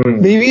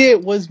 Maybe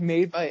it was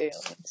made by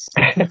aliens.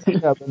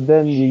 Yeah, but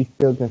then you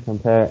still can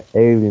compare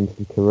aliens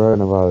to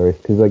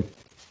coronavirus, because like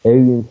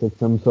aliens have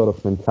some sort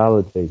of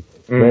mentality.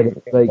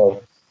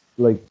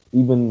 Like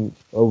even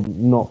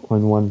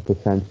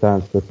 0.1%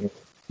 chance with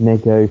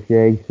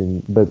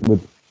negotiation, but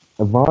with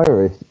a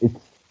virus, it's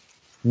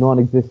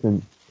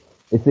non-existent.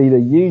 It's either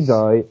you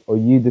die or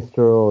you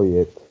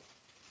destroy it.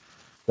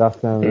 That's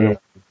the only option.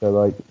 So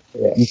like,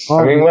 you can't.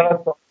 I mean,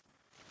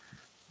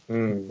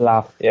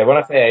 when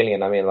I say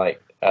alien, I mean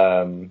like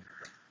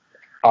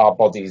our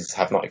bodies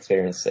have not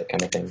experienced it,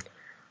 kind of thing.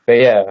 But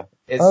yeah,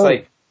 it's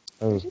like.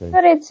 I just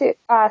wanted to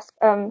ask,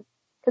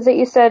 because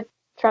you said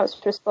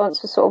Trump's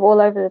response was sort of all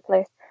over the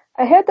place.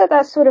 I heard that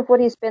that's sort of what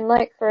he's been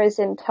like for his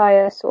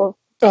entire sort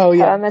of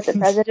term as a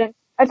president.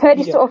 I've heard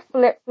he sort of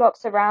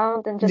flip-flops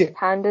around and just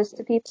panders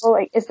to people.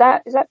 Like, is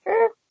that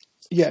true?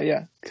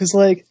 Yeah. Because,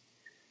 like,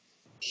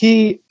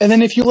 and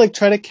then if you, like,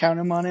 try to count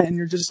him on it and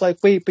you're just like,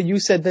 wait, but you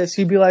said this,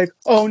 he'd be like,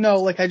 oh,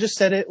 no, like, I just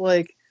said it,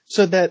 like,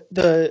 so that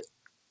the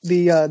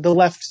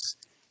left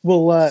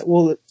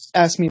will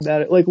ask me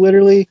about it. Like,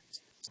 literally,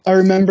 I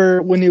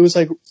remember when it was,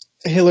 like,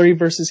 Hillary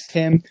versus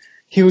him,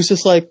 he was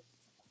just like,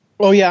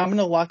 oh, yeah, I'm going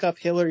to lock up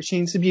Hillary. She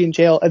needs to be in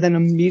jail. And then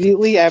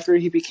immediately after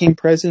he became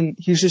president,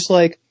 he's just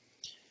like,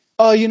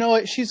 oh, you know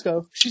what? She's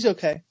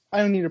okay. I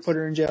don't need to put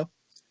her in jail.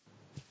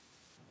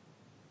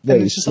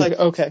 And it's just like,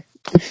 okay.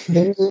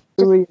 Here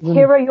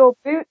are your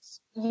boots.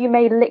 You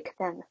may lick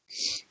them.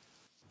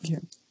 Yeah.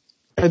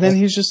 And then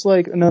he's just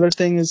like, another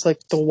thing is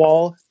like the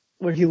wall,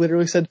 where he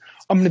literally said,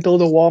 I'm going to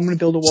build a wall, I'm going to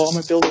build a wall, I'm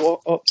going to build a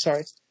wall. Oh,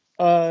 sorry.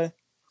 But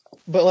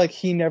like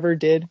he never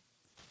did.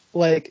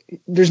 Like,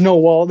 there's no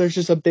wall, there's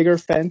just a bigger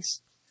fence.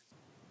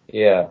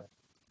 Yeah.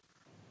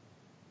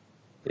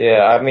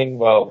 Yeah, I mean,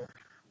 well,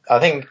 I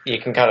think you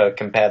can kind of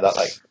compare that,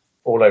 like,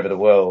 all over the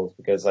world,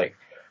 because, like,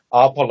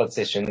 our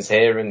politicians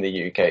here in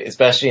the UK,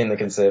 especially in the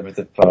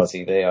Conservative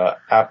Party, they are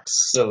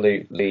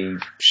absolutely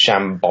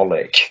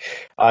shambolic.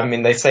 I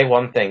mean, they say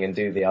one thing and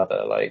do the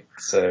other, like,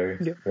 so,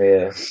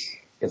 yeah.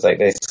 It's like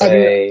they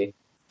say,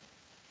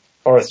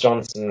 Boris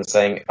Johnson is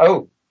saying,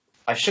 oh,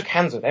 I shook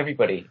hands with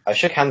everybody. I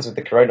shook hands with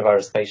the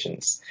coronavirus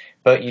patients.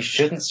 But you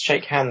shouldn't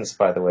shake hands,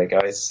 by the way,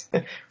 guys.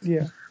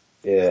 Yeah.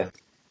 Yeah.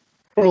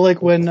 Or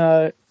like when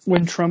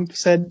Trump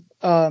said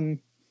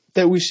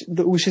that we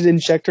should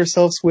inject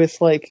ourselves with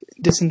like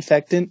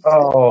disinfectant.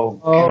 Oh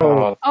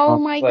god. Oh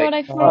my god,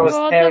 I forgot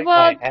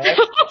about that.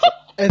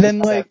 And then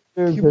like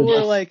people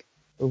were like,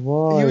 he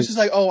was just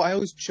like, oh, I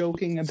was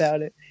joking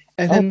about it.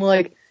 And then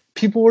like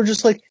people were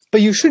just like,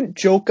 but you shouldn't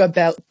joke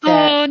about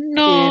that. Oh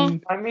no.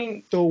 I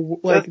mean,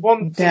 like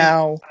one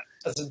now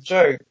as a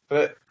joke,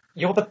 but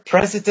you're the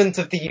president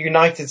of the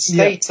United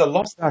States. A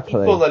lot of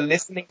people are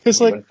listening to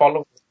you and following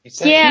what you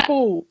say. Yeah.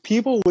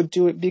 People would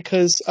do it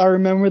because I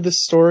remember the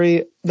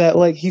story that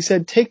like he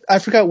said, I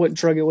forgot what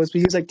drug it was, but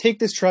he was like, take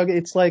this drug.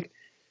 It's like,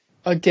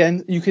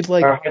 again, you could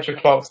like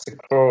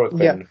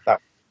hydrochloroquine. Yeah.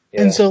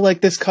 And so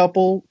like this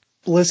couple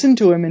listened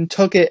to him and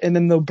took it, and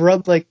then the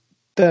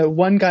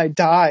one guy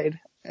died,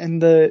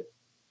 and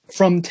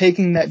from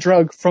taking that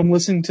drug from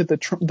listening to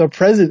the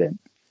president.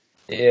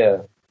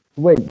 Yeah.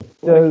 Wait,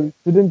 so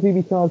didn't he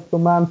be charged for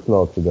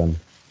manslaughter then?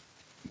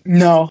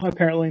 No,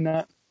 apparently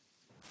not.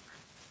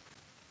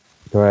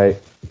 Great.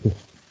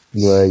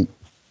 Great.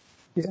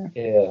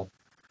 Yeah.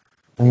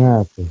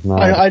 Yeah.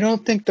 I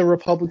don't think the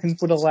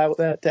Republicans would allow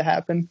that to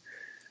happen.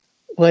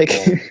 Like,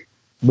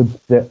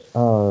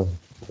 well,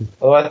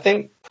 I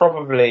think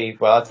probably,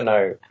 well, I don't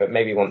know, but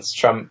maybe once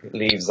Trump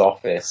leaves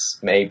office,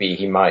 maybe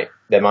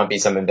there might be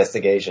some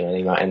investigation and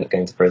he might end up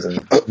going to prison.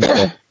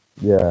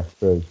 Yeah,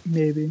 true.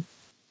 Maybe.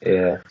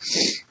 Yeah.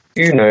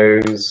 Who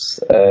knows?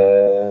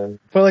 But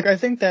like, I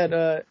think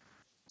that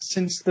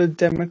since the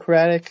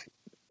Democratic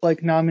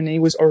like nominee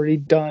was already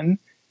done,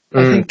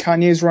 I think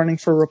Kanye's running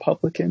for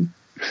Republican.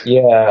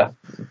 Yeah,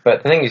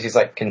 but the thing is, he's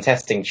like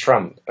contesting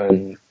Trump,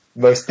 and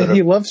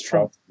he loves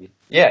Trump.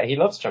 Yeah, he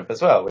loves Trump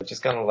as well, which is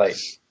kind of like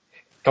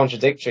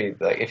contradictory.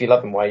 Like, if you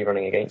love him, why are you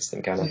running against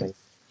him, kind of thing.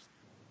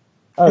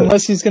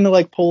 Unless he's gonna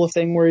like pull a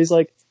thing where he's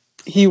like,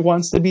 he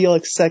wants to be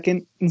like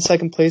second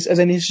place, and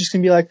then he's just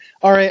gonna be like,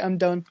 all right, I'm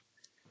done.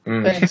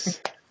 Thanks.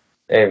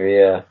 Maybe,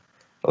 yeah.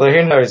 Although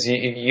who knows?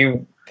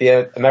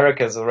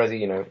 America's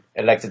already,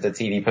 elected a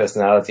TV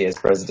personality as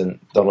President,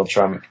 Donald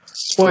Trump.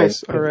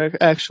 Twice,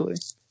 actually.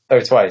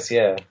 Oh, twice,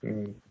 yeah.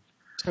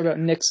 Talk about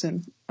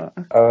Nixon.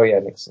 Oh yeah,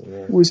 Nixon.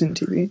 Yeah. Was in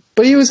TV,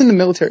 but he was in the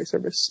military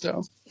service,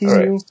 so he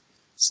knew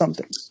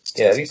something.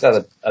 Yeah, at least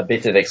had a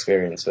bit of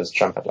experience, whereas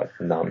Trump had like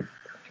none.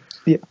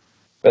 Yeah.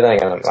 But then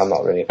again, I'm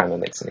not really a fan of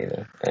Nixon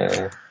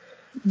either.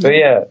 But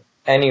yeah,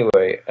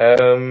 anyway,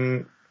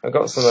 I've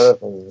got some other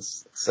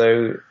things.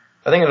 So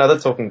I think another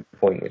talking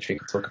point which we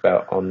could talk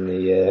about on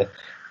the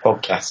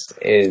podcast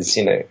is,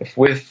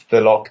 with the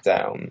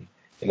lockdown,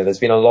 there's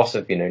been a lot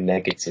of,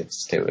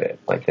 negatives to it.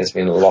 Like, there's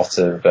been a lot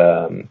of,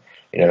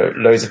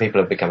 loads of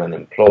people have become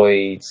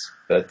unemployed,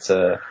 but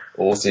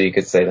also you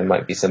could say there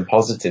might be some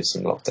positives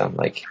from lockdown,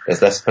 like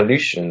there's less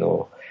pollution,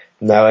 or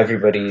now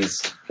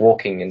everybody's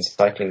walking and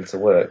cycling to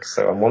work.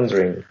 So I'm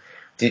wondering,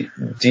 do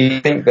you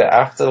think that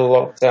after the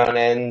lockdown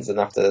ends and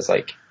after there's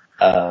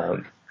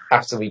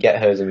after we get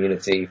herd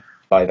immunity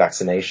by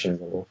vaccination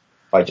or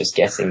by just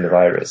getting the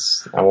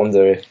virus, I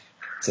wonder if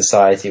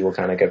society will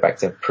kind of go back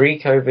to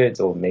pre-COVID,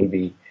 or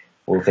maybe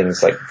will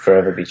things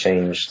forever be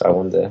changed? I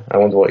wonder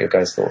what your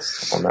guys'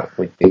 thoughts on that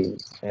would be.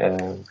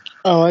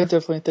 I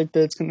definitely think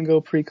that it's going to go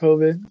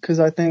pre-COVID, because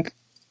I think,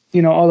 a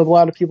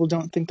lot of people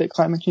don't think that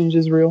climate change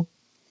is real.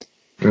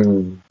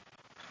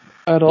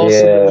 At all.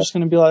 So they're just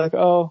going to be like,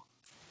 oh,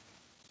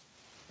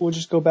 we'll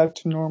just go back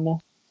to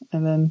normal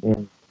and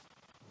then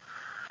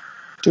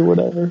do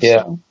whatever.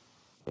 Yeah. So.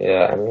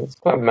 Yeah, I mean, it's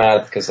quite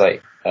mad because, I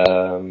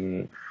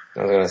was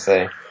going to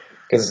say,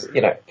 because,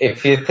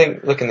 if you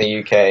look in the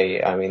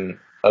UK, I mean,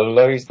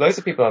 loads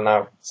of people are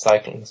now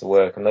cycling to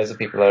work, and loads of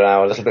people are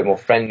now a little bit more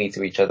friendly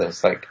to each other.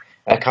 It's like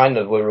kind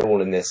of we're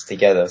all in this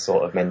together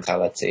sort of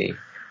mentality.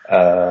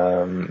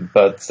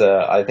 But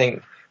I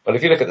think, well,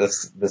 if you look at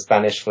the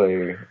Spanish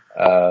flu,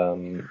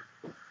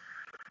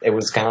 it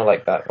was kind of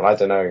like that. Well, I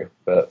don't know,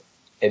 but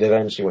it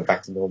eventually went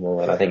back to normal,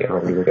 and I think it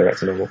probably will go back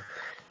to normal.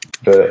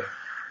 But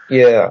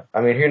yeah,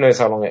 I mean, who knows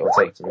how long it will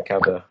take to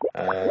recover?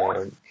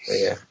 But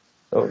yeah.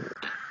 Oh,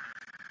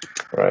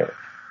 right.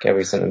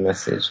 Gabby sent a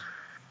message.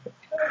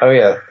 Oh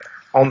yeah,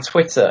 on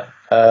Twitter,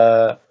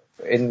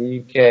 in the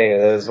UK,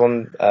 there's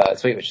one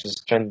tweet which is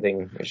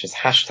trending, which is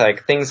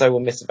hashtag things I will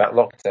miss about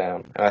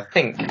lockdown. And I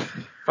think,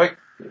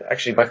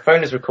 actually, my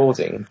phone is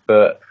recording,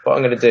 but what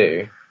I'm going to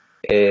do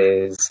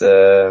is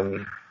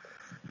I'm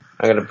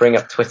going to bring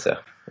up Twitter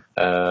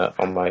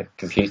on my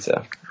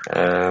computer.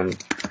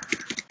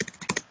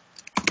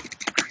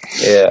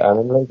 Yeah, I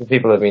mean, loads of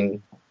people have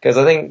been, because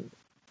I think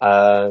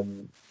a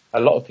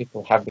lot of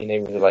people have been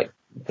able to like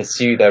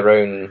pursue their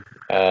own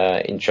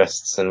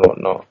interests and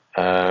whatnot,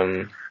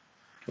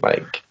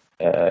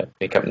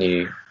 pick up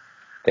new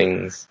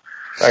things.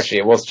 Actually,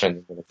 it was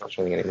trending, but it's not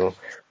trending anymore.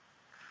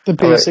 The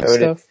basic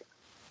stuff.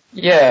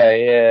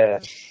 Yeah.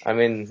 I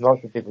mean,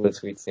 lots of people are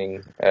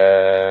tweeting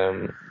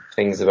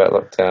things about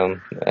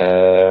lockdown.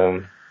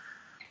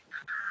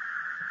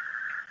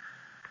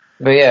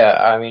 But yeah,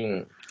 I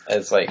mean,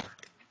 it's like,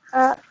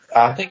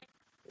 I think.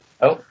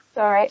 Oh,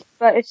 sorry,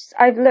 but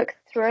I've looked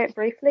through it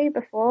briefly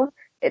before.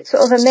 It's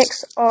sort of a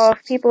mix of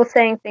people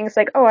saying things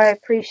like, "Oh, I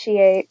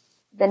appreciate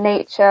the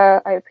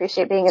nature. I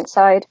appreciate being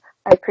inside.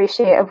 I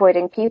appreciate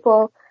avoiding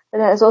people."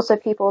 And then there's also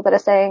people that are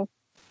saying,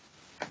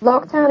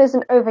 "Lockdown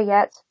isn't over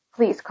yet.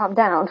 Please calm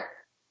down."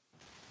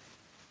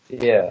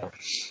 Yeah.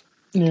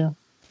 Yeah.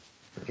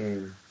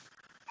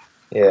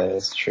 Yeah,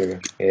 that's true.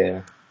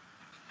 Yeah.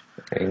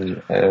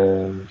 And,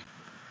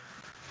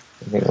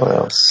 I think what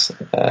else?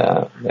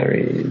 There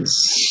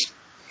is.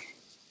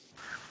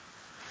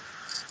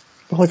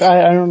 Like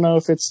I don't know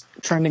if it's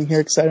trending here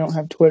because I don't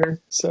have Twitter,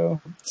 so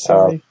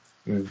sorry.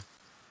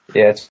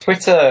 Yeah,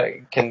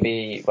 Twitter can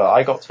be. Well,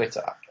 I got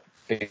Twitter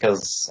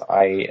because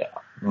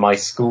my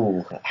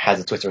school has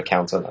a Twitter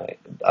account and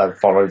I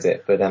followed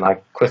it, but then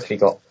I quickly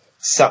got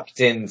sucked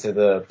into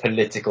the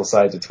political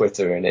side of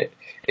Twitter, and it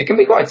can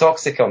be quite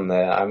toxic on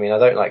there. I mean, I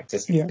don't like to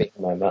speak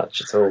there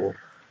much at all.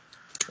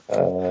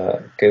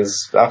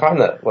 Because I find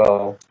that,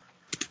 well,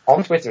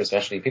 on Twitter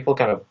especially, people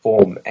kind of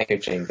form echo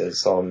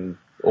chambers on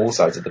all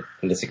sides of the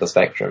political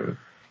spectrum.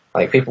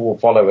 Like, people will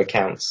follow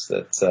accounts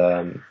that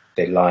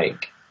they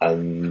like,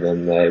 and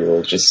then they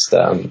will just,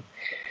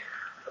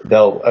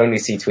 they'll only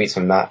see tweets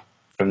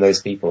from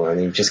those people,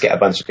 and you just get a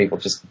bunch of people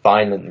just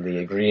violently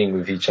agreeing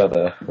with each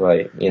other,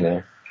 like, you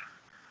know.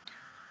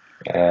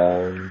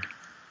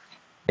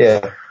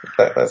 Yeah,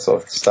 that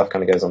sort of stuff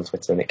kind of goes on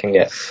Twitter, and it can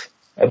get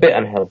a bit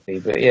unhealthy,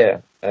 but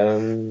yeah.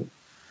 I'm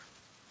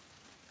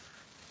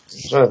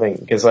trying to think,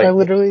 because like... I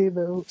literally,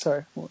 though,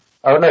 sorry.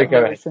 Oh no,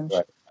 go ahead.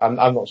 Right. I'm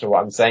not sure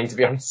what I'm saying, to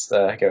be honest.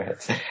 Go ahead.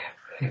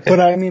 But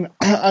I mean,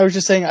 I was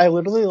just saying, I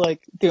literally,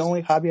 like, the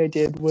only hobby I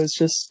did was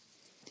just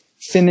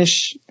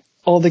finish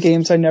all the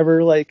games I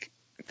never, like,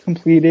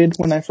 completed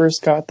when I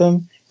first got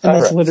them. And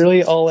that's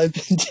literally all I've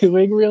been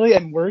doing, really,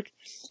 and work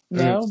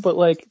now. But,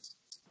 like,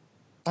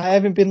 I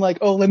haven't been like,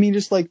 oh, let me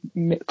just, like,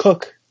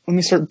 cook. Let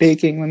me start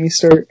baking. Let me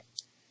start,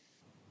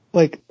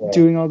 like,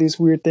 doing all these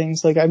weird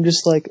things. Like, I'm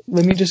just like,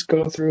 let me just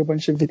go through a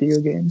bunch of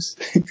video games.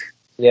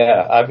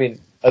 Yeah, I mean,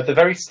 at the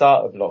very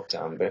start of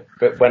lockdown, but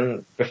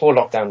before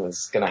lockdown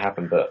was going to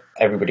happen, but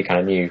everybody kind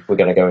of knew we're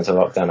going to go into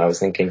lockdown, I was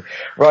thinking,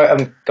 right,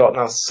 I've got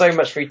now so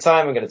much free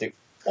time, I'm going to do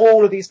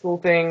all of these cool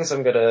things,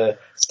 I'm going to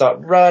start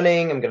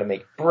running, I'm going to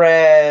make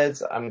bread,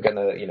 I'm going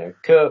to,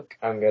 cook,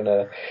 I'm going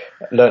to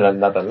learn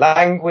another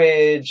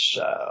language,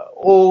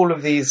 all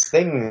of these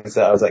things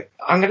that I was like,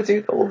 I'm going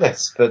to do all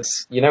this, but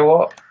you know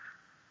what?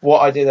 What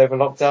I did over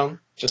lockdown,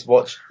 just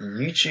watch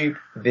YouTube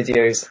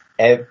videos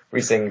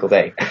every single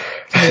day.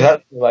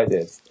 That's what I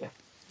did.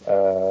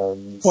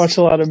 Watch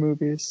a lot of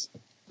movies.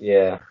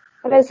 Yeah.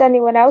 What has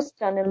anyone else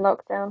done in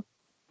lockdown?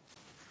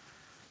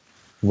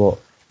 What?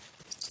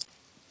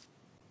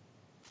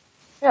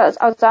 Yeah,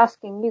 I was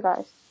asking you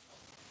guys.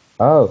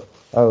 Oh,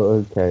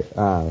 okay.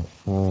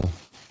 Well,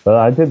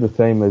 I did the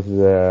same as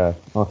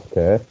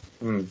Oscar.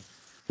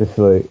 Just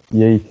like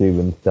YouTube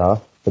and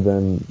stuff, but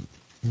then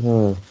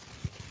I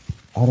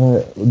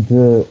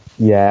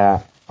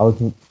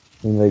was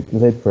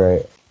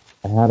literate.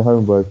 I had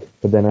homework,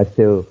 but then I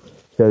still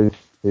chose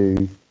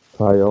to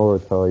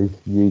prioritize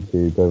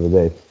YouTube over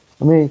this.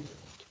 I mean,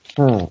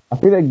 I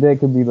feel like there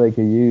could be like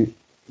a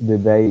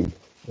debate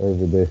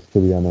over this, to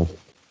be honest.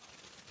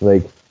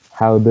 Like,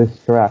 how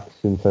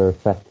distractions are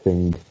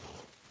affecting,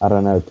 I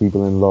don't know,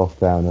 people in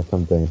lockdown or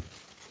something.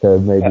 So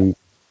maybe...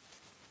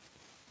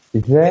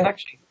 Is there...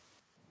 Actually...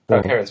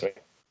 Okay, sorry.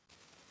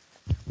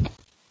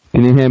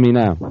 Can you hear me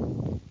now?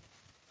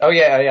 Oh,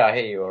 yeah, I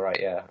hear you all right,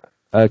 yeah.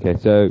 Okay,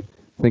 so,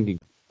 thinking,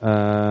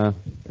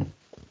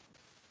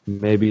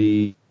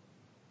 maybe...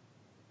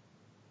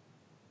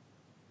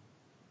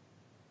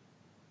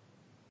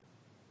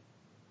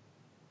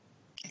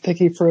 I think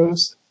he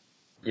froze.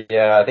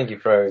 Yeah, I think you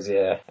froze.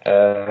 Yeah,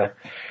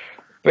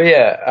 but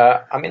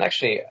yeah, I mean,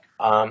 actually,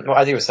 what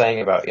as you were saying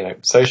about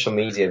social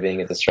media being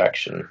a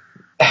distraction,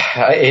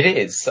 it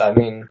is. I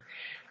mean,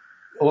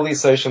 all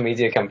these social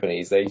media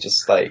companies, they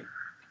just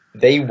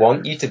they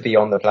want you to be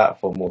on the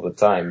platform all the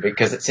time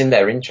because it's in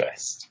their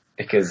interest,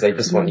 because they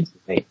just want you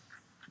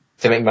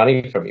to make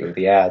money from you with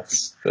the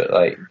ads. But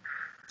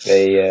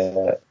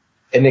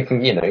and it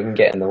can it can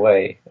get in the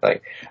way.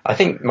 Like, I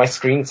think my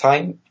screen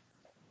time.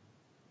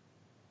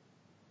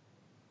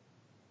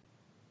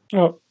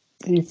 Oh,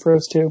 he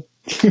froze too.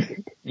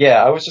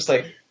 Yeah, I was just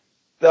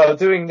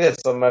doing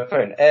this on my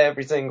phone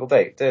every single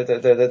day,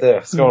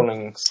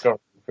 scrolling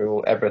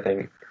through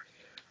everything.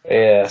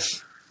 Yeah.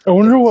 I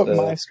wonder what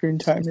my screen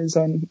time is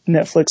on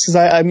Netflix, because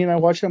I mean, I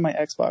watch it on my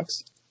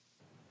Xbox.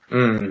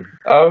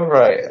 Oh,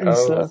 right. And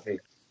stuff.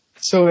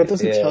 So it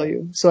doesn't tell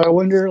you. So I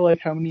wonder,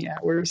 how many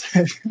hours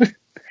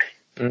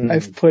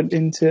I've put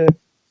into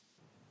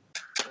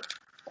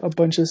a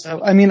bunch of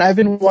stuff. I mean, I've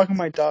been walking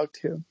my dog,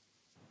 too.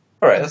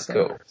 Alright, that's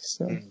cool.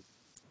 So,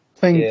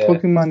 playing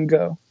Pokemon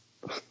Go.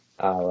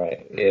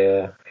 Alright,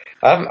 yeah.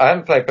 I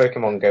haven't played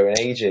Pokemon Go in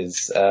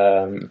ages,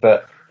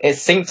 but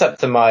it's synced up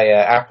to my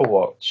Apple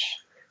Watch,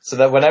 so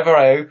that whenever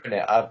I open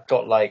it, I've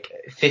got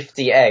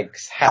 50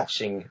 eggs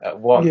hatching at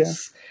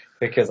once,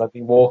 because I've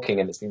been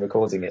walking and it's been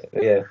recording it.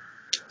 But yeah.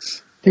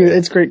 Dude,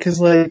 it's great, because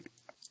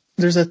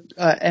there's an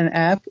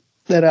app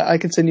that I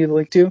can send you the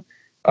link to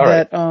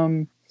that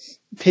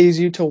pays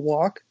you to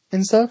walk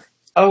and stuff.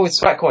 Oh, it's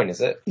Sweatcoin,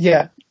 is it?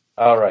 Yeah.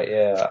 All right,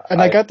 yeah.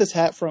 And I got this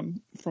hat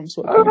from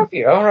Sweatcoin. Oh, have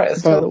you? All right,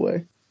 that's by cool. the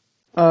way.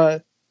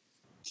 And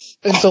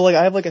so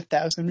I have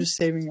 1,000. I'm just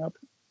saving up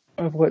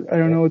of what I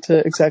don't know what to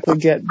exactly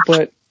get,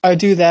 but I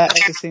do that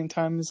at the same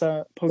time as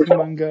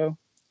Pokemon Go,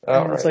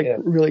 and it's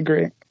really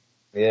great.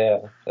 Yeah,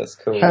 that's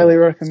cool. Highly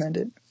recommend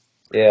it.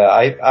 Yeah,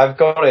 I've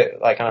got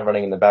it kind of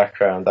running in the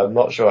background. I'm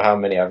not sure how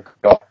many I've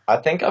got. I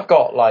think I've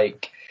got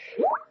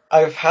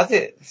I've had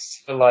it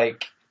for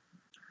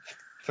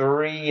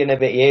 3 and a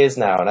bit years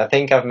now, and I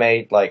think I've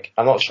made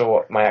I'm not sure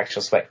what my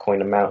actual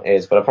Sweatcoin amount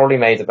is, but I've probably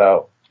made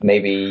about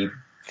maybe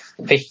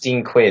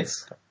 15 quid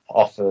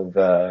off of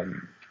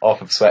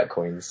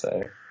Sweatcoin,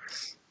 so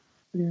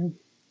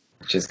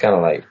which is kind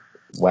of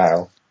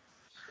wow.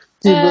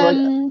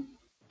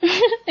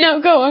 No,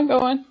 go on.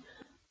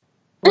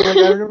 Well,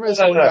 I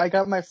remember I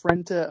got my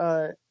friend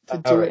to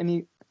do it,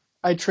 and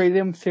I traded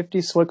him 50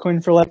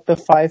 Sweatcoin for the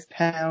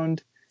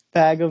 5-pound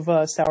bag of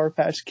Sour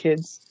Patch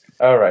Kids.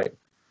 All right.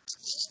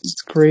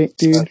 It's great,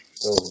 dude.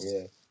 That's cool,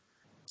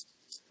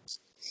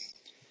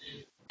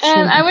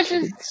 yeah. I was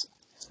just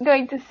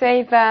going to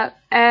say that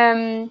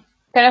kind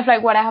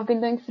of what I have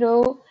been doing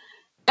through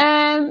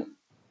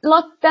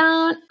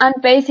lockdown, and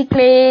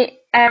basically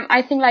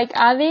I think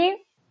Adi,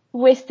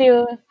 we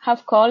still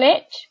have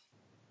college,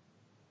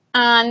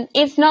 and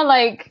it's not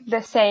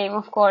the same,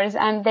 of course,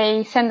 and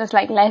they send us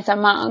less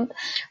amount,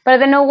 but I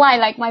don't know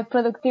why my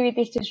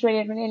productivity is just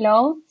really, really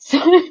low. So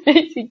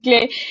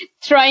basically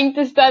trying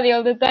to study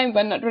all the time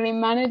but not really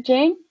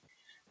managing.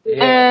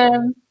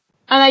 And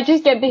I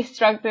just get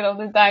distracted all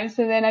the time,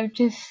 so then I've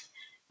just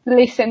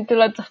listened to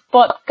lots of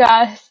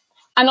podcasts,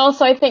 and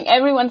also I think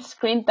everyone's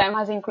screen time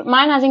has increased.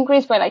 Mine has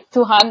increased by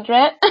 200.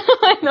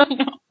 I don't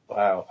know.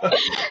 Wow.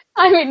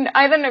 I mean,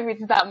 I don't know if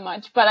it's that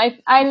much, but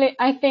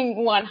I think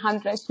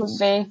 100 would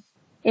be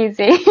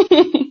easy.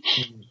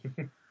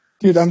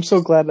 Dude, I'm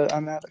so glad that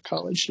I'm out of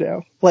college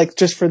now.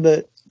 Just for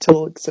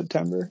till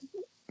September.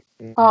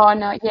 Oh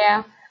no,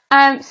 yeah.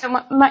 So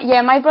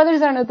my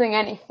brothers are not doing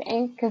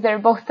anything because they're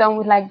both done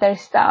with their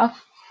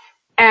stuff.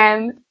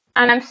 And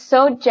I'm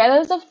so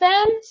jealous of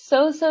them,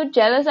 so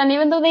jealous. And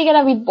even though they get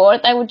a bit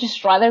bored, I would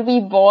just rather be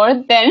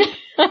bored than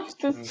have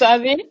to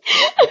study.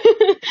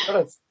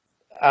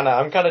 Anna,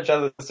 I'm kind of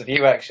jealous of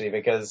you actually,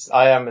 because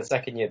I am a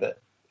second year that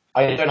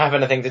I don't have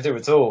anything to do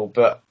at all,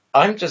 but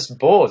I'm just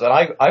bored, and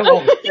I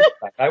want work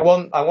back. I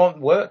want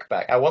work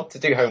back. I want to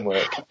do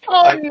homework.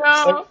 Oh I'm no!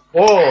 So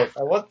bored.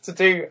 I want to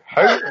do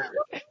homework.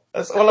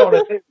 That's all I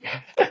want to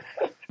do.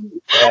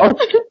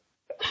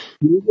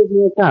 Do you live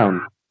near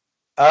town?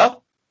 Huh?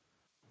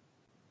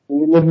 Do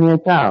you live near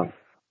town?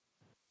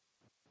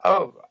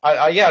 Oh,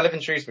 I live in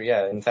Shrewsbury.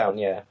 Yeah, in town.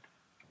 Yeah.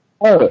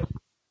 Oh,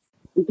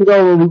 we could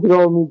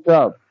all meet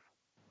up.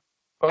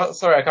 Well,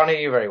 sorry, I can't hear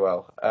you very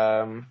well.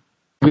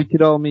 We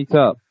could all meet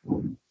up.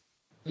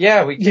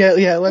 Yeah, we.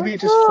 Yeah. Let me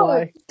just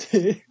fly.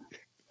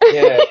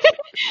 Yeah.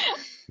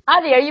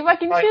 Adi, are you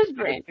back in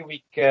Shrewsbury?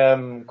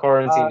 2-week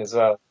quarantine as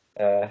well.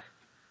 Hey,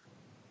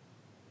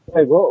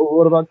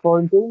 what about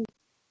quarantine?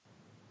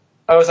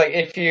 I was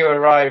if you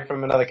arrive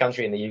from another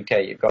country in the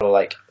UK, you've got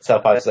to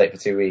self-isolate for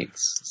 2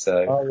 weeks.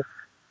 So,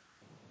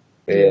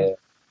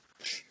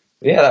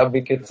 yeah, that would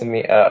be good to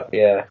meet up.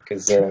 Yeah,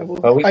 because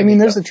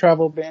there's a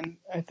travel ban,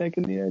 I think,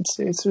 in the United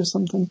States or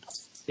something.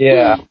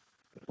 Yeah,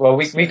 well,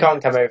 we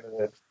can't come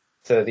over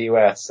to the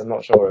US. I'm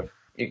not sure if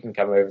you can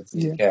come over to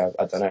the UK.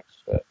 I don't know,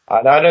 but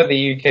I know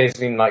the UK's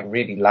been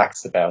really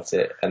lax about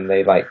it, and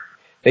they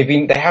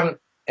haven't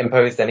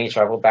imposed any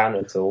travel ban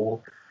at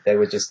all. They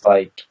were just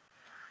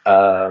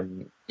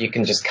you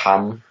can just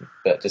come,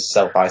 but just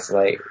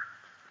self-isolate.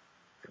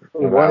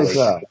 What is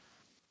that?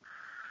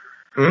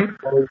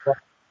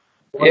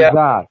 What is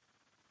that?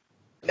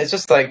 It's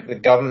just like the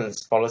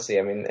government's policy.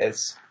 I mean,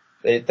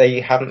 they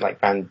haven't like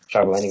banned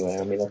travel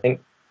anywhere. I mean, I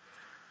think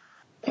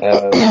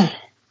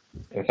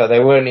in fact they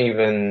weren't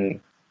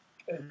even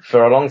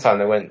for a long time.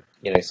 They weren't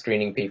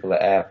screening people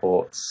at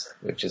airports,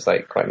 which is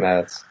like quite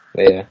mad.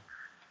 Yeah.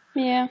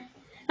 Yeah.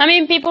 I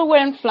mean, people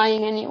weren't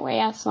flying anyway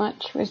as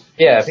much.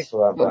 Yeah, people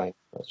weren't flying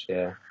as much.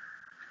 Yeah.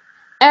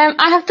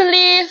 I have to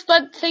leave,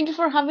 but thank you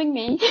for having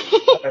me.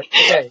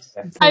 Okay.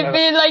 I've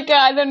been like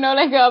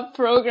a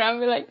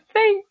program. Be like,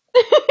 thanks.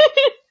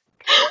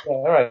 Yeah,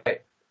 all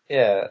right.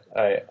 Yeah,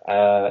 all right.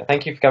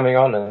 Thank you for coming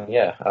on, and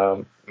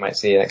might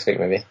see you next week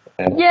maybe.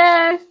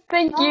 Yes,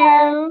 thank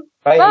you.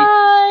 Bye.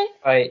 Bye.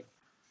 Bye.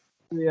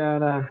 Yeah,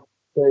 no.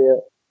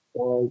 So,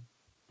 yeah.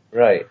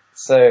 Right.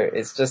 So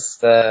it's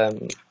just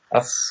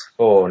us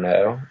four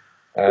now.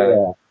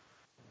 Yeah.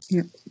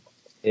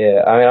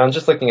 I mean, I'm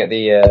just looking at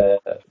the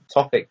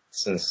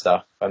topics and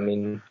stuff. I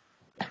mean,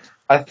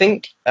 I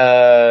think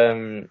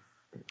maybe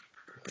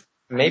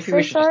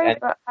we should sorry, just end.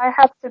 but I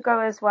have to go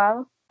as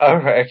well. Oh,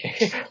 right,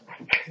 okay.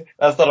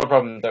 That's not a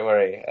problem, don't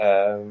worry.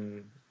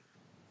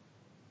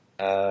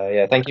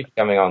 Yeah, thank you for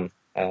coming on.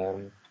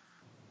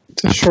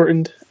 It's a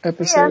shortened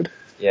episode.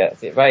 Yeah,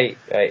 bye.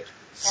 Bye.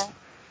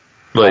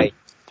 Bye.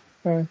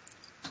 Yeah.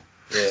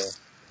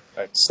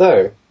 Right.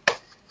 So,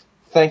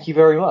 thank you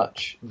very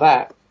much.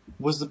 That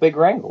was the Big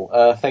Wrangle.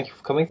 Thank you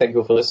for coming. Thank you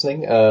all for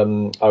listening.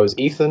 I was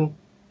Ethan.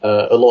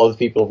 A lot of the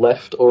people have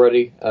left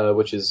already,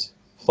 which is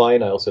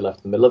fine. I also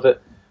left in the middle of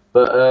it.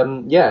 But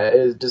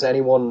if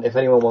anyone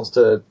wants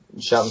to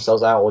shout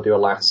themselves out or do a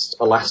last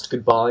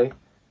goodbye,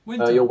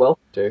 you're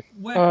welcome to.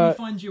 Where can we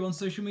find you on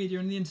social media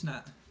and the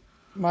internet?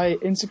 My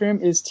Instagram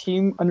is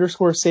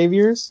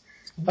team_saviors.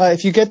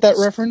 If you get that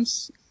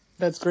reference,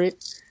 that's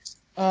great.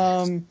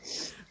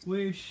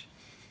 Whoosh.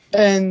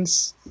 And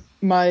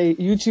my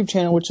YouTube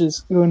channel, which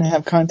is going to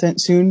have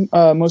content soon,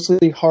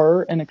 mostly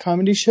horror and a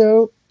comedy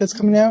show that's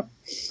coming out,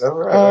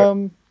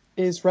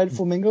 is Red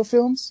Flamingo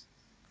Films.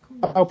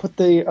 I'll put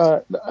the.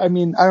 I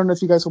don't know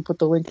if you guys will put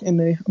the link in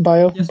the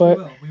bio, yes, but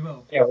we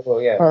will. Yeah, we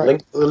will. Yeah.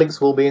 Right. The links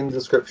will be in the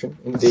description,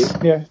 indeed.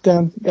 Yeah,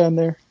 down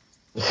there.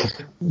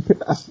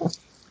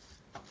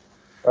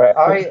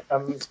 Right,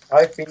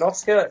 I've been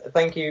Oscar.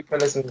 Thank you for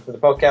listening to the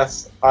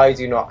podcast. I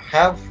do not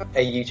have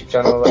a YouTube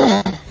channel.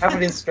 I have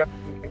an Instagram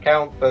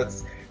account, but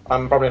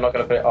I'm probably not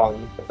going to put it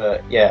on.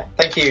 But yeah,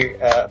 thank you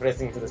for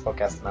listening to this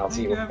podcast, and I'll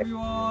see you.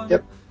 Everyone.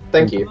 Yep.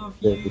 Thank you. Love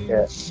you.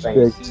 Yeah,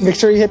 thanks. Make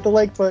sure you hit the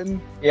like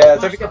button. Yeah,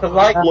 don't forget to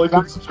like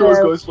and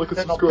subscribe, guys. Like and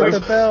Hit subscribe. the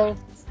bell.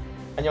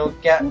 and you'll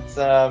get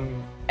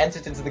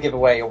entered into the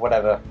giveaway or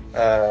whatever.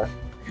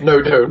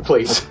 No, don't,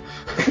 please.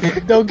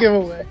 Don't give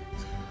away.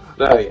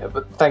 No, yeah,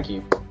 but thank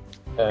you.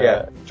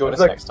 Join us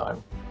next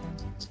time.